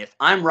 And if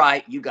I'm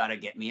right, you got to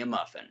get me a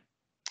muffin.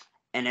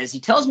 And as he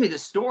tells me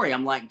this story,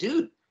 I'm like,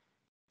 dude,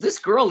 this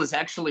girl is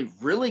actually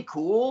really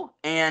cool.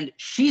 And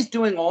she's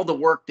doing all the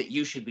work that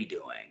you should be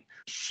doing.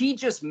 She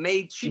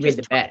made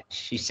the bet.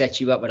 She set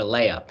you up with a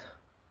layup.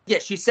 Yeah,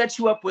 she sets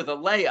you up with a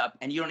layup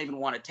and you don't even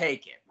want to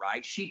take it,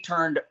 right? She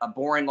turned a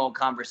boring old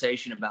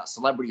conversation about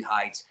celebrity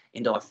heights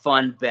into a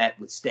fun bet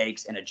with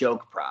stakes and a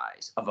joke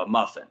prize of a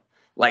muffin.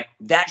 Like,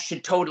 that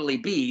should totally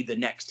be the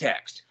next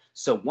text.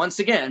 So once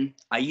again,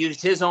 I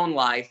used his own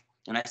life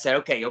and I said,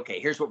 okay,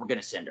 here's what we're going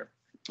to send her.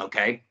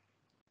 Okay.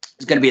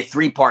 It's going to be a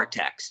 3-part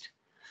text.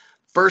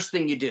 First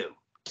thing you do,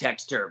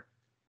 text her,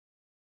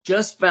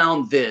 just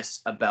found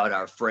this about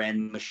our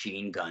friend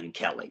Machine Gun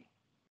Kelly.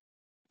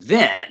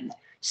 Then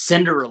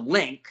send her a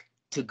link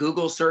to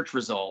Google search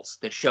results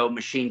that show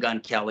Machine Gun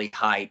Kelly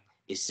height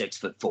is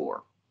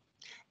 6'4".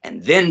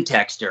 And then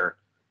text her,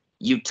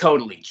 you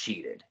totally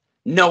cheated.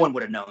 No one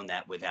would have known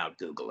that without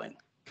Googling.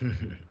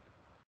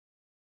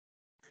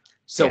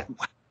 So,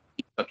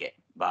 okay,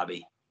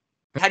 Bobby,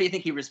 how do you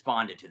think he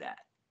responded to that?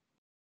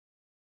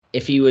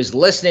 If he was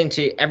listening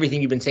to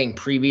everything you've been saying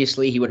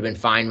previously, he would have been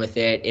fine with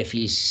it. If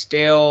he's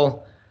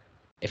still,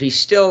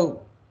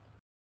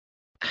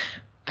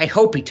 I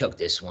hope he took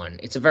this one.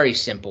 It's a very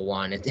simple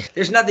one.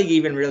 There's nothing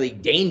even really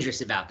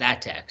dangerous about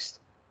that text.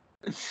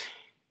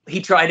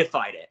 He tried to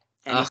fight it.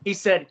 And he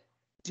said,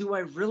 do I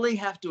really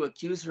have to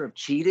accuse her of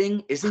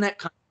cheating? Isn't that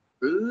kind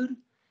of rude?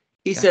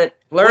 He said,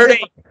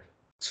 flirting.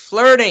 It's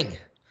flirting.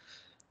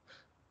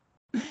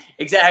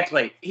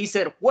 Exactly. He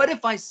said, what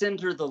if I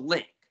send her the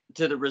link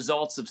to the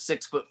results of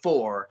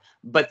 6'4",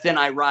 but then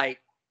I write,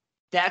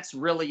 that's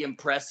really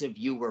impressive.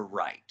 You were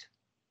right.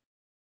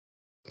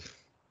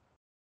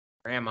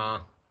 Grandma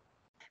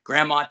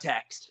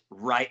text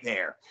right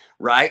there.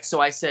 Right.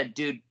 So I said,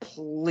 dude,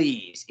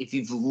 please, if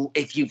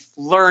you've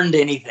learned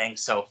anything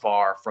so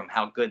far from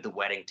how good the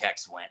wedding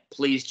text went,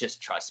 please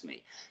just trust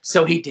me.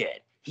 So he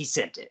did. He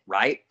sent it.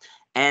 Right.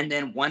 And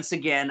then once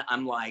again,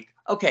 I'm like,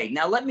 okay,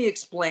 now let me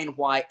explain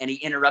why. And he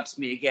interrupts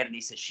me again. And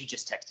he says, she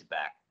just texted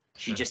back.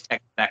 She just texted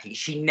back.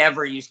 She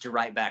never used to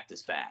write back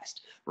this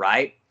fast.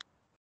 Right.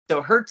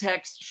 So her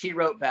text she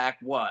wrote back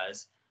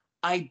was,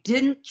 I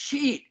didn't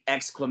cheat, !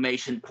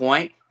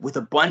 With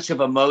a bunch of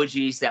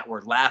emojis that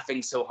were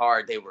laughing so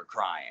hard they were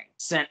crying.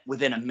 Sent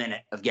within a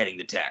minute of getting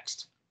the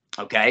text.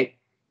 Okay.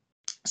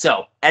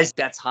 So as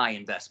that's high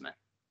investment.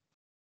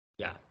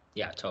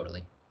 Yeah,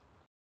 totally.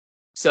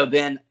 So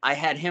then I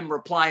had him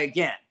reply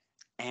again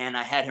and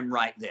I had him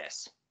write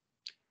this.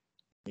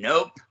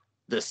 Nope.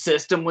 The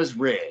system was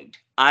rigged.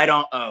 I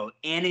don't owe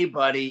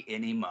anybody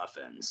any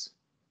muffins.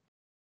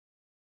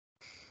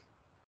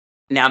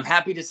 Now, I'm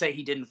happy to say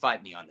he didn't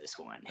fight me on this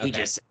one. He Okay.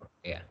 just,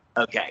 Yeah.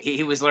 okay,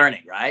 he was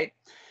learning, right?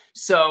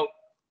 So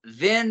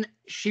then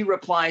she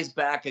replies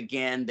back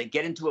again. They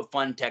get into a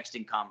fun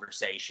texting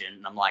conversation.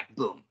 And I'm like,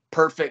 boom,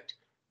 perfect.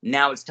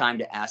 Now it's time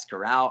to ask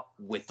her out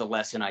with the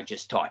lesson I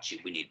just taught you.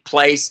 We need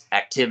place,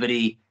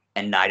 activity,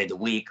 and night of the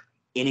week.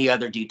 Any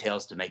other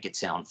details to make it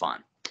sound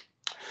fun.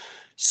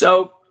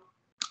 So,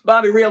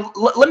 Bobby Real,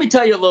 let me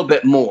tell you a little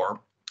bit more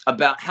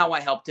about how I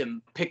helped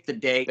him pick the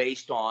day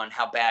based on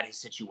how bad his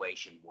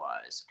situation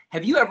was.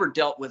 Have you ever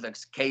dealt with a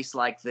case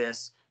like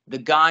this? The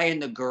guy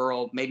and the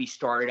girl maybe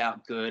started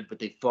out good, but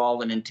they've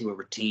fallen into a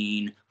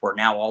routine where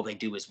now all they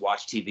do is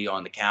watch TV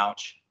on the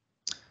couch.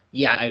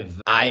 Yeah,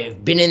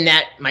 I've been in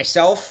that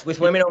myself with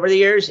women over the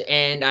years,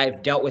 and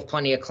I've dealt with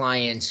plenty of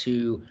clients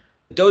who,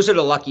 those are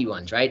the lucky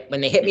ones, right?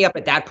 When they hit me up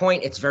at that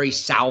point, it's very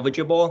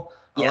salvageable.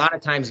 A lot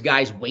of times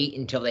guys wait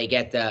until they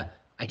get the,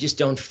 I just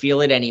don't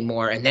feel it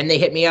anymore, and then they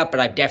hit me up.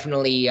 But I've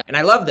definitely, and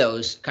I love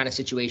those kind of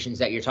situations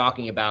that you're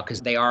talking about,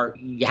 because they are,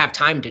 you have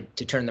time to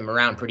turn them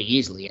around pretty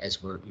easily,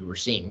 as we were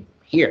seeing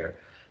here.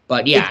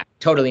 But yeah, I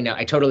totally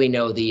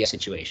know the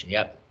situation.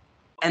 Yep.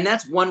 And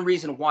that's one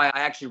reason why I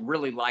actually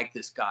really like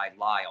this guy,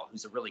 Lyle,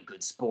 who's a really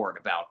good sport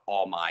about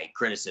all my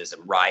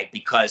criticism, right?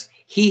 Because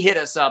he hit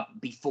us up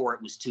before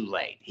it was too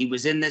late. He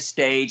was in this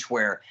stage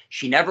where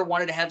she never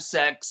wanted to have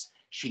sex.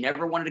 She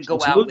never wanted to go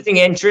out with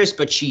interest,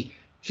 but he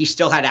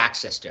still had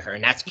access to her,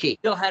 and that's key.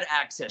 Still had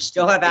access.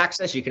 Still have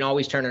access. You can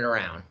always turn it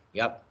around.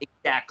 Yep.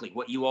 Exactly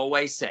what you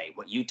always say,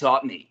 what you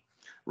taught me,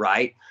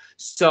 right?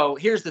 So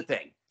here's the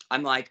thing.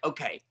 I'm like,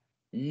 okay,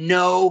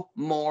 no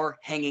more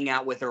hanging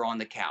out with her on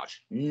the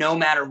couch, no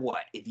matter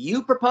what. If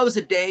you propose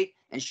a date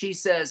and she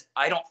says,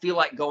 I don't feel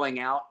like going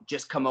out,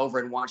 just come over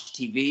and watch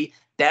TV,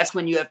 that's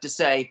when you have to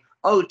say,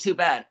 oh, too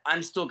bad.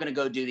 I'm still going to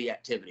go do the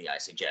activity I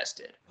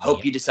suggested.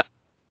 Hope you decide.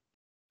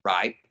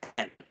 Right?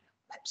 And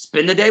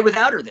spend the day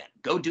without her then.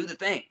 Go do the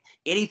thing.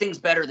 Anything's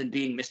better than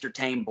being Mr.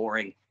 Tame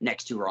boring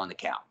next to her on the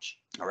couch.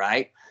 All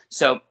right?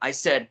 So I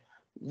said,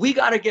 we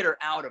got to get her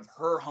out of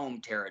her home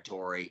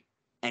territory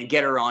and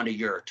get her onto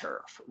your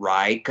turf,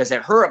 right? Because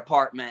at her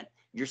apartment,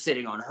 you're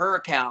sitting on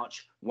her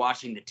couch,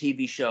 watching the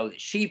TV show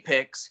that she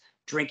picks,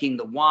 drinking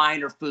the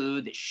wine or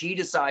food that she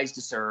decides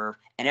to serve,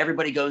 and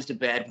everybody goes to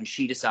bed when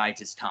she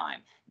decides it's time.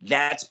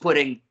 That's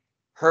putting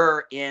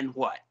her in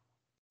what?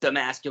 The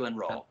masculine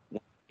role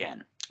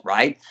again,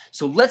 right?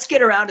 So let's get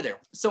her out of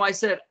there. So I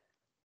said,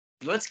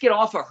 let's get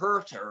off of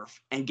her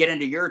turf and get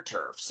into your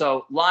turf.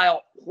 So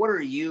Lyle, what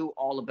are you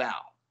all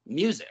about?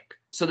 Music.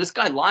 So this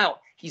guy, Lyle,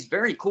 he's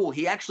very cool.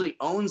 He actually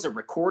owns a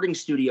recording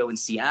studio in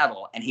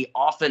Seattle, and he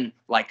often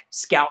like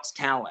scouts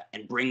talent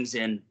and brings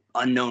in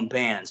unknown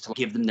bands to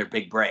give them their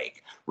big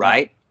break,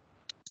 right?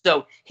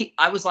 So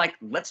I was like,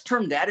 let's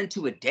turn that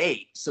into a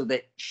date so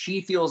that she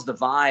feels the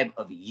vibe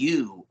of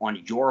you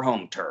on your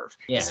home turf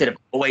instead of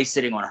always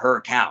sitting on her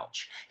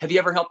couch. Have you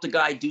ever helped a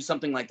guy do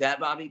something like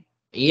that, Bobby?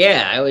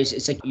 Yeah,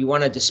 it's like you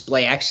want to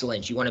display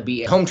excellence. You want to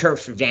be home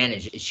turf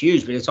advantage. It's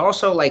huge, but it's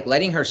also like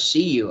letting her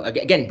see you.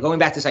 Again, going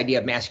back to this idea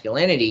of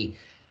masculinity,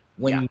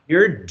 when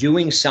you're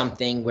doing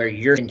something where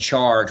you're in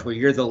charge, where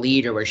you're the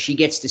leader, where she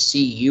gets to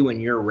see you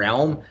in your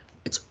realm,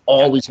 it's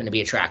always going to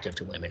be attractive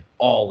to women.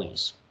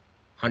 Always.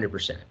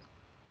 100%.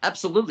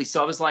 Absolutely.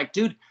 So I was like,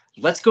 dude,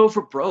 let's go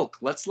for broke.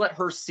 Let's let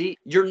her see.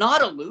 You're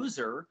not a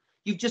loser.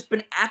 You've just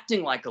been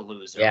acting like a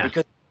loser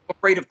because you're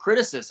afraid of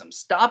criticism.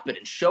 Stop it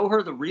and show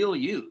her the real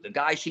you, the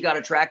guy she got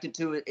attracted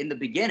to in the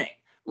beginning.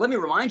 Let me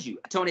remind you,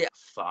 Tony,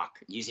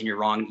 using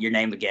your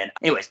name again.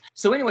 Here's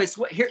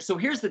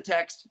the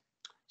text.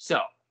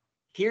 So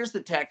here's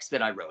the text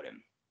that I wrote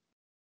him.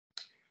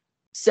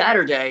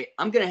 Saturday,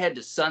 I'm going to head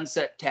to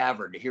Sunset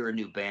Tavern to hear a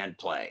new band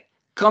play.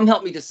 Come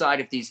help me decide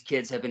if these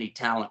kids have any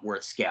talent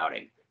worth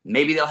scouting.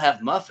 Maybe they'll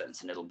have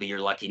muffins and it'll be your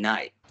lucky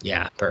night.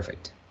 Yeah,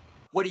 perfect.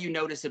 What do you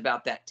notice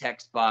about that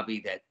text,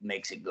 Bobby, that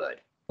makes it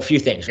good? A few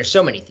things. There's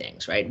so many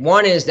things, right?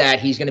 One is that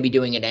he's going to be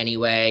doing it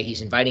anyway.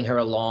 He's inviting her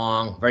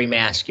along, very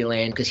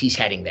masculine, because he's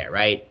heading there,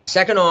 right?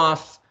 Second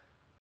off,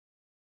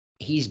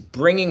 he's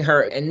bringing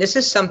her, and this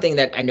is something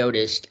that I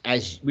noticed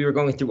as we were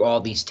going through all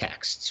these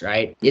texts,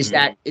 right? Is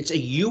that it's a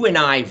you and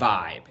I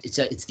vibe.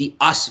 It's the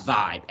us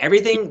vibe.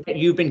 Everything that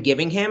you've been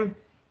giving him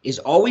is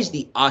always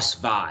the us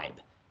vibe,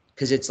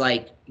 because it's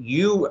like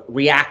you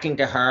reacting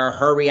to her,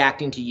 her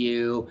reacting to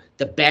you,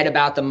 the bet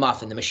about the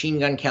muffin, the Machine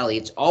Gun Kelly.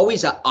 It's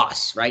always a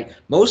us, right?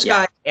 Most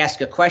guys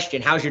ask a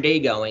question, how's your day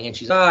going? And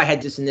she's, oh, I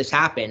had this and this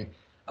happen.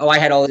 Oh, I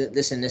had all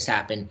this and this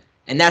happen.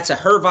 And that's a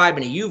her vibe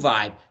and a you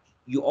vibe.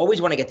 You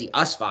always want to get the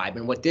us vibe.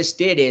 And what this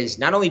did is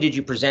not only did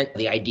you present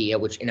the idea,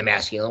 which in a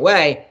masculine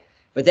way,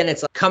 but then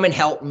it's like, come and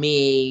help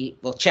me.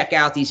 We'll check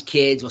out these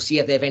kids. We'll see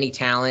if they have any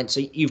talent. So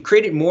you've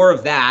created more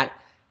of that,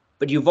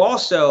 but you've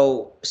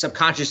also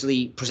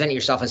subconsciously presented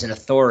yourself as an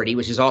authority,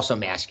 which is also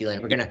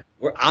masculine.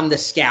 I'm the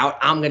scout.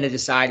 I'm going to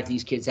decide if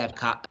these kids have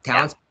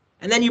talents.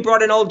 And then you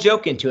brought an old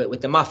joke into it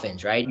with the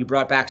muffins, right? You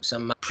brought back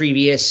some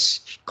previous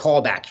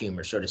callback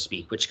humor, so to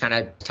speak, which kind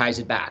of ties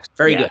it back.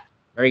 Very good.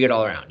 Very good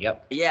all around.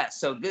 Yep. Yeah.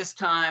 So this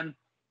time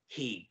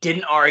he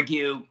didn't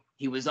argue.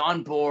 He was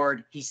on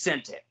board. He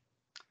sent it.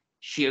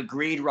 She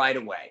agreed right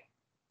away.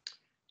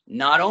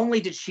 Not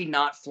only did she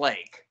not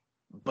flake,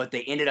 but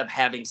they ended up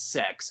having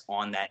sex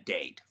on that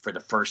date for the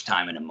first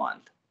time in a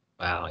month.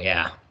 Wow.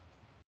 Yeah.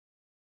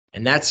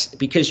 And that's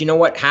because you know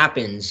what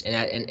happens,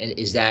 and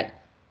is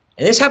that,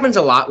 and this happens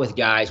a lot with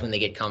guys when they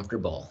get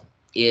comfortable,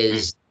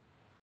 and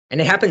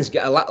it happens,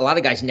 a lot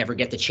of guys never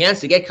get the chance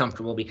to get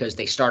comfortable because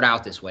they start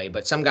out this way.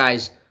 But some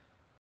guys,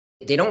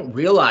 they don't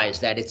realize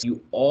that you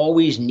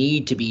always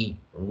need to be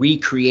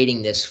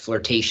recreating this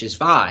flirtatious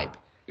vibe.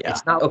 Yeah.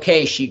 It's not,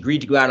 okay, she agreed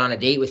to go out on a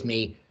date with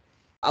me.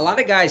 A lot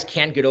of guys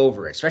can't get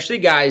over it, especially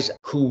guys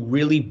who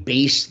really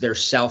base their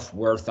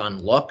self-worth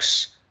on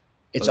looks.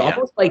 It's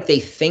almost like they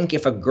think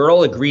if a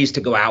girl agrees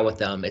to go out with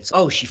them, it's,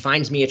 oh, she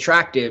finds me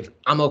attractive,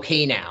 I'm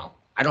okay now.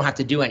 I don't have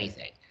to do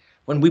anything.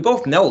 When we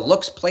both know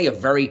looks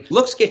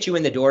get you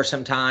in the door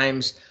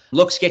sometimes,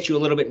 looks get you a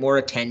little bit more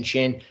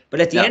attention.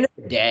 But at the end of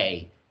the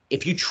day,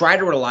 if you try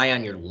to rely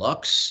on your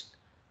looks,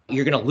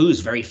 you're going to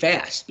lose very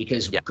fast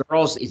because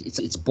girls,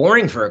 it's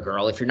boring for a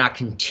girl if you're not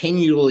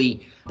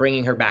continually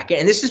bringing her back in.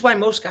 And this is why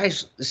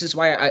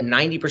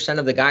 90%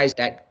 of the guys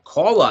that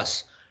call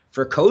us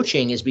for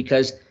coaching is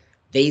because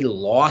they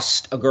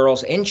lost a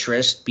girl's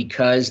interest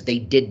because they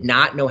did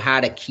not know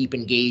how to keep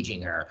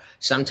engaging her.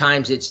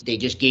 Sometimes it's they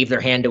just gave their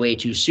hand away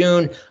too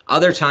soon.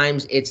 Other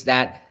times it's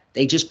that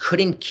they just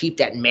couldn't keep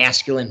that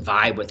masculine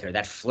vibe with her,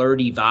 that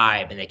flirty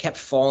vibe. And they kept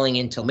falling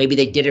into, maybe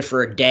they did it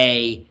for a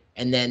day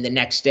and then the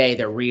next day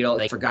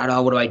they forgot,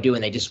 oh, what do I do?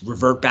 And they just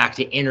revert back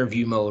to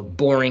interview mode,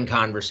 boring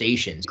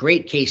conversations.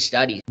 Great case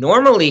studies.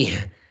 Normally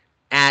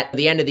at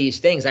the end of these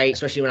things,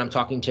 especially when I'm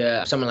talking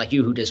to someone like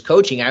you who does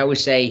coaching, I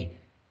always say,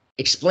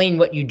 explain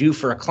what you do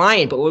for a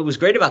client. But what was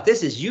great about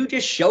this is you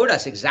just showed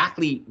us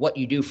exactly what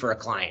you do for a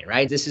client,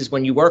 right? This is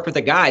when you work with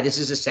a guy, this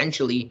is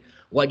essentially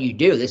what you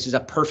do. This is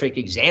a perfect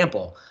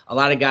example. A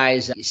lot of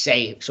guys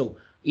say, so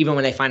even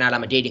when they find out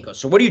I'm a dating coach,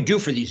 so what do you do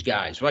for these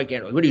guys? What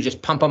do you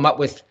just pump them up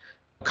with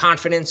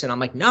confidence? And I'm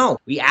like, no,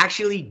 we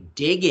actually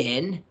dig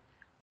in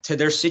to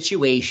their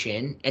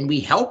situation and we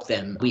help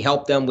them. We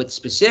help them with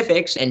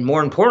specifics. And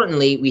more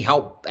importantly, we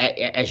help,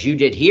 as you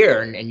did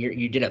here, and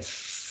you did a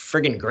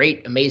friggin'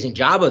 great, amazing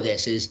job of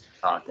this, is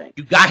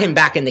you got him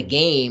back in the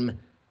game,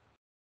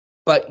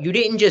 but you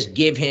didn't just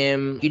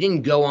you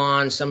didn't go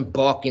on some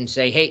book and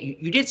say, hey,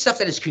 you did stuff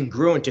that is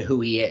congruent to who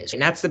he is.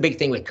 And that's the big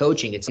thing with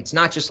coaching. It's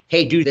not just,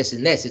 hey, do this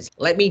and this. It's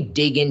let me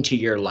dig into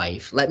your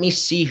life. Let me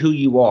see who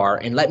you are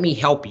and let me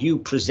help you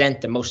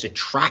present the most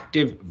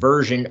attractive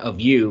version of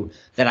you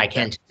that I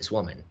can to this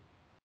woman.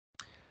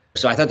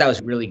 So I thought that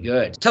was really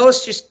good. Tell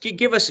us, just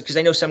give us, because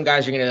I know some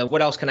guys are going to,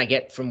 what else can I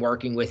get from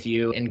working with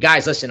you? And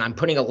guys, listen, I'm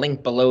putting a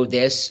link below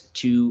this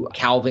to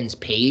Calvin's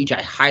page.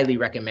 I highly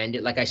recommend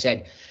it. Like I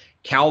said,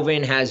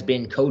 Calvin has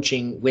been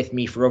coaching with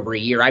me for over a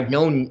year. I've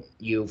known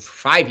you for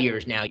 5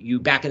 years now. You,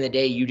 back in the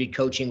day, you did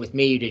coaching with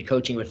me. You did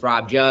coaching with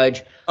Rob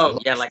Judge. Oh,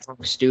 yeah, like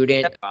a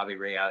student. Bobby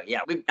Rio. Yeah,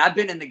 I've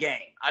been in the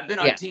game. I've been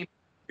on Team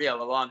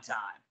Rio a long time.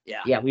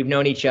 Yeah, we've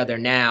known each other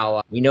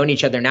now. We've known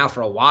each other now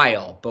for a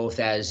while, both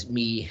as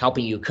me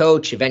helping you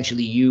coach,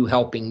 eventually you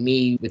helping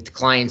me with the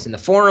clients in the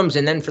forums.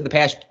 And then for the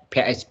past,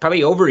 it's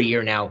probably over a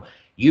year now,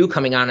 you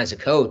coming on as a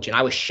coach. And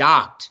I was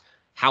shocked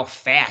how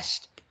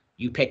fast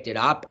you picked it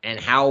up and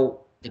how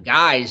the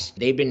guys,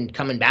 they've been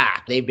coming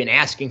back. They've been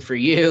asking for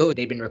you.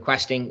 They've been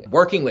requesting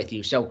working with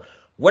you. So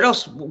what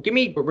else?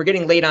 We're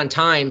getting late on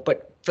time,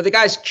 but for the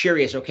guys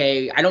curious,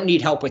 okay, I don't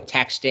need help with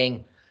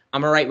texting.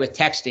 I'm all right with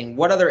texting.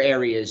 What other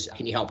areas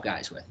can you help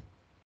guys with?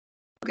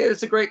 Okay,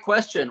 that's a great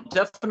question.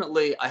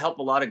 Definitely, I help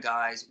a lot of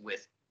guys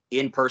with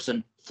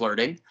in-person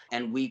flirting,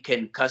 and we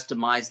can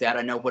customize that.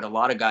 I know what a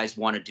lot of guys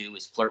want to do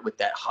is flirt with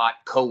that hot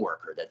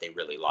coworker that they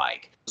really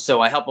like.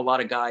 So I help a lot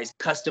of guys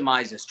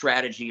customize a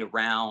strategy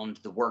around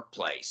the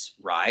workplace,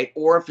 right?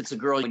 Or if it's a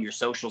girl in your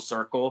social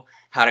circle,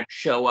 how to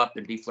show up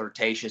and be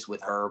flirtatious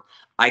with her.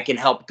 I can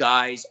help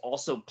guys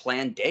also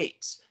plan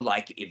dates.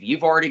 Like if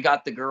you've already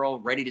got the girl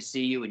ready to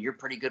see you and you're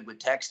pretty good with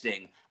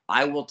texting,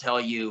 I will tell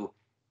you,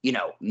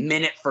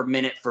 minute for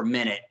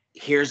minute,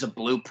 here's a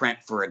blueprint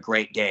for a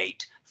great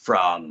date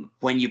from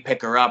when you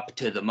pick her up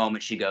to the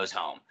moment she goes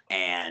home.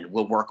 And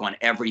we'll work on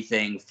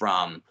everything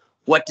from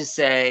what to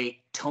say,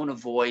 tone of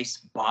voice,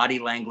 body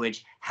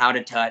language, how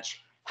to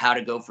touch, how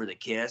to go for the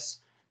kiss.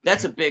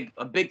 That's a big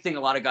thing a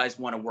lot of guys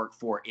want to work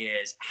for,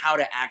 is how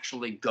to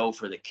actually go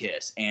for the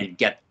kiss and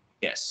get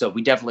the kiss. So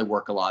we definitely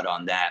work a lot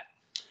on that.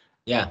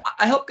 Yeah.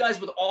 I help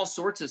guys with all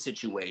sorts of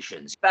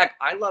situations. In fact,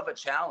 I love a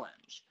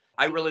challenge.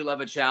 I really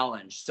love a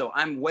challenge. So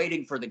I'm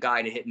waiting for the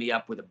guy to hit me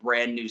up with a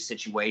brand new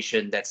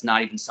situation that's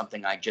not even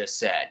something I just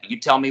said. You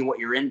tell me what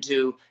you're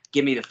into,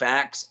 give me the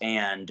facts,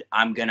 and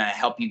I'm going to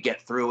help you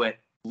get through it.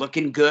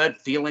 Looking good,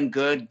 feeling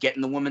good, getting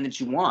the woman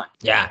that you want.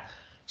 Yeah.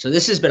 So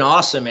this has been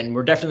awesome. And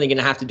we're definitely going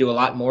to have to do a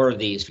lot more of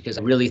these because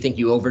I really think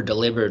you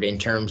over-delivered in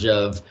terms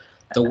of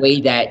the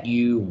way that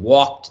you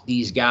walked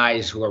these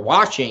guys who are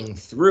watching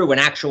through an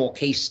actual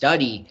case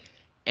study,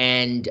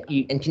 and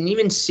you can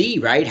even see,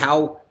 right,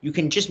 how you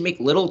can just make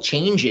little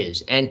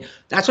changes. And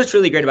that's what's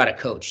really great about a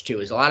coach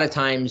too, is a lot of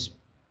times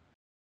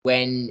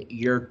when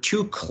you're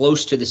too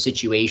close to the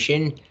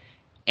situation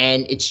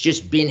and it's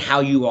just been how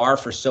you are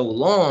for so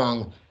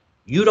long,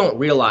 you don't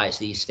realize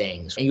these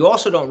things. And you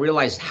also don't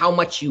realize how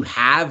much you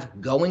have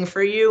going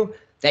for you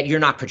that you're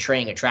not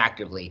portraying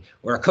attractively.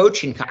 Where a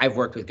coach, and I've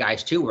worked with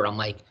guys too, where I'm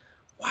like,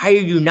 why are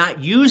you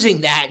not using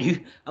that?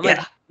 I'm like,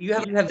 you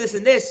have this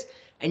and this,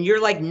 and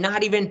you're like,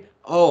 not even,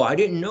 oh, I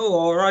didn't know,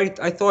 all right,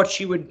 I thought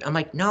she would. I'm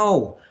like,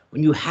 no,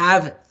 when you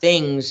have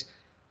things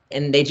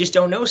and they just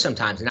don't know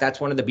sometimes. And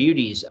that's one of the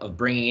beauties of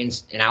bringing in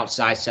an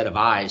outside set of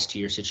eyes to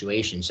your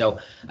situation. So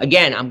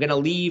again, I'm going to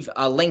leave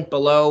a link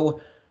below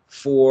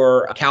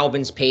for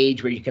Calvin's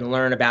page where you can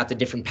learn about the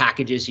different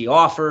packages he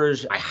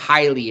offers. I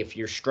highly, if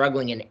you're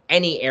struggling in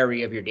any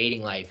area of your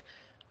dating life,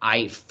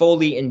 I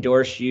fully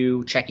endorse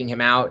you checking him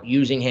out,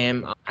 using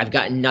him. I've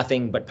gotten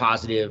nothing but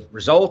positive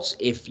results.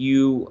 If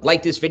you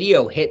like this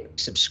video, hit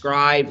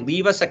subscribe,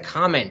 leave us a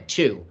comment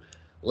too.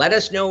 Let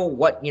us know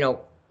what,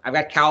 I've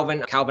got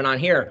Calvin on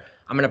here.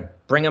 I'm going to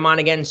bring him on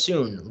again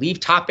soon. Leave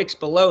topics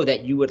below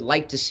that you would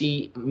like to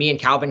see me and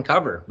Calvin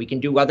cover. We can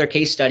do other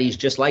case studies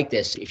just like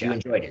this if you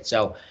enjoyed it.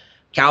 So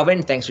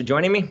Calvin, thanks for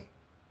joining me.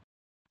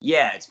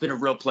 Yeah, it's been a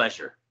real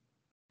pleasure.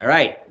 All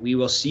right. We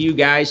will see you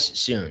guys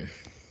soon.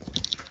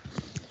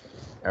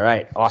 All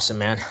right. Awesome,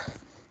 man.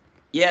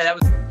 Yeah, that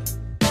was...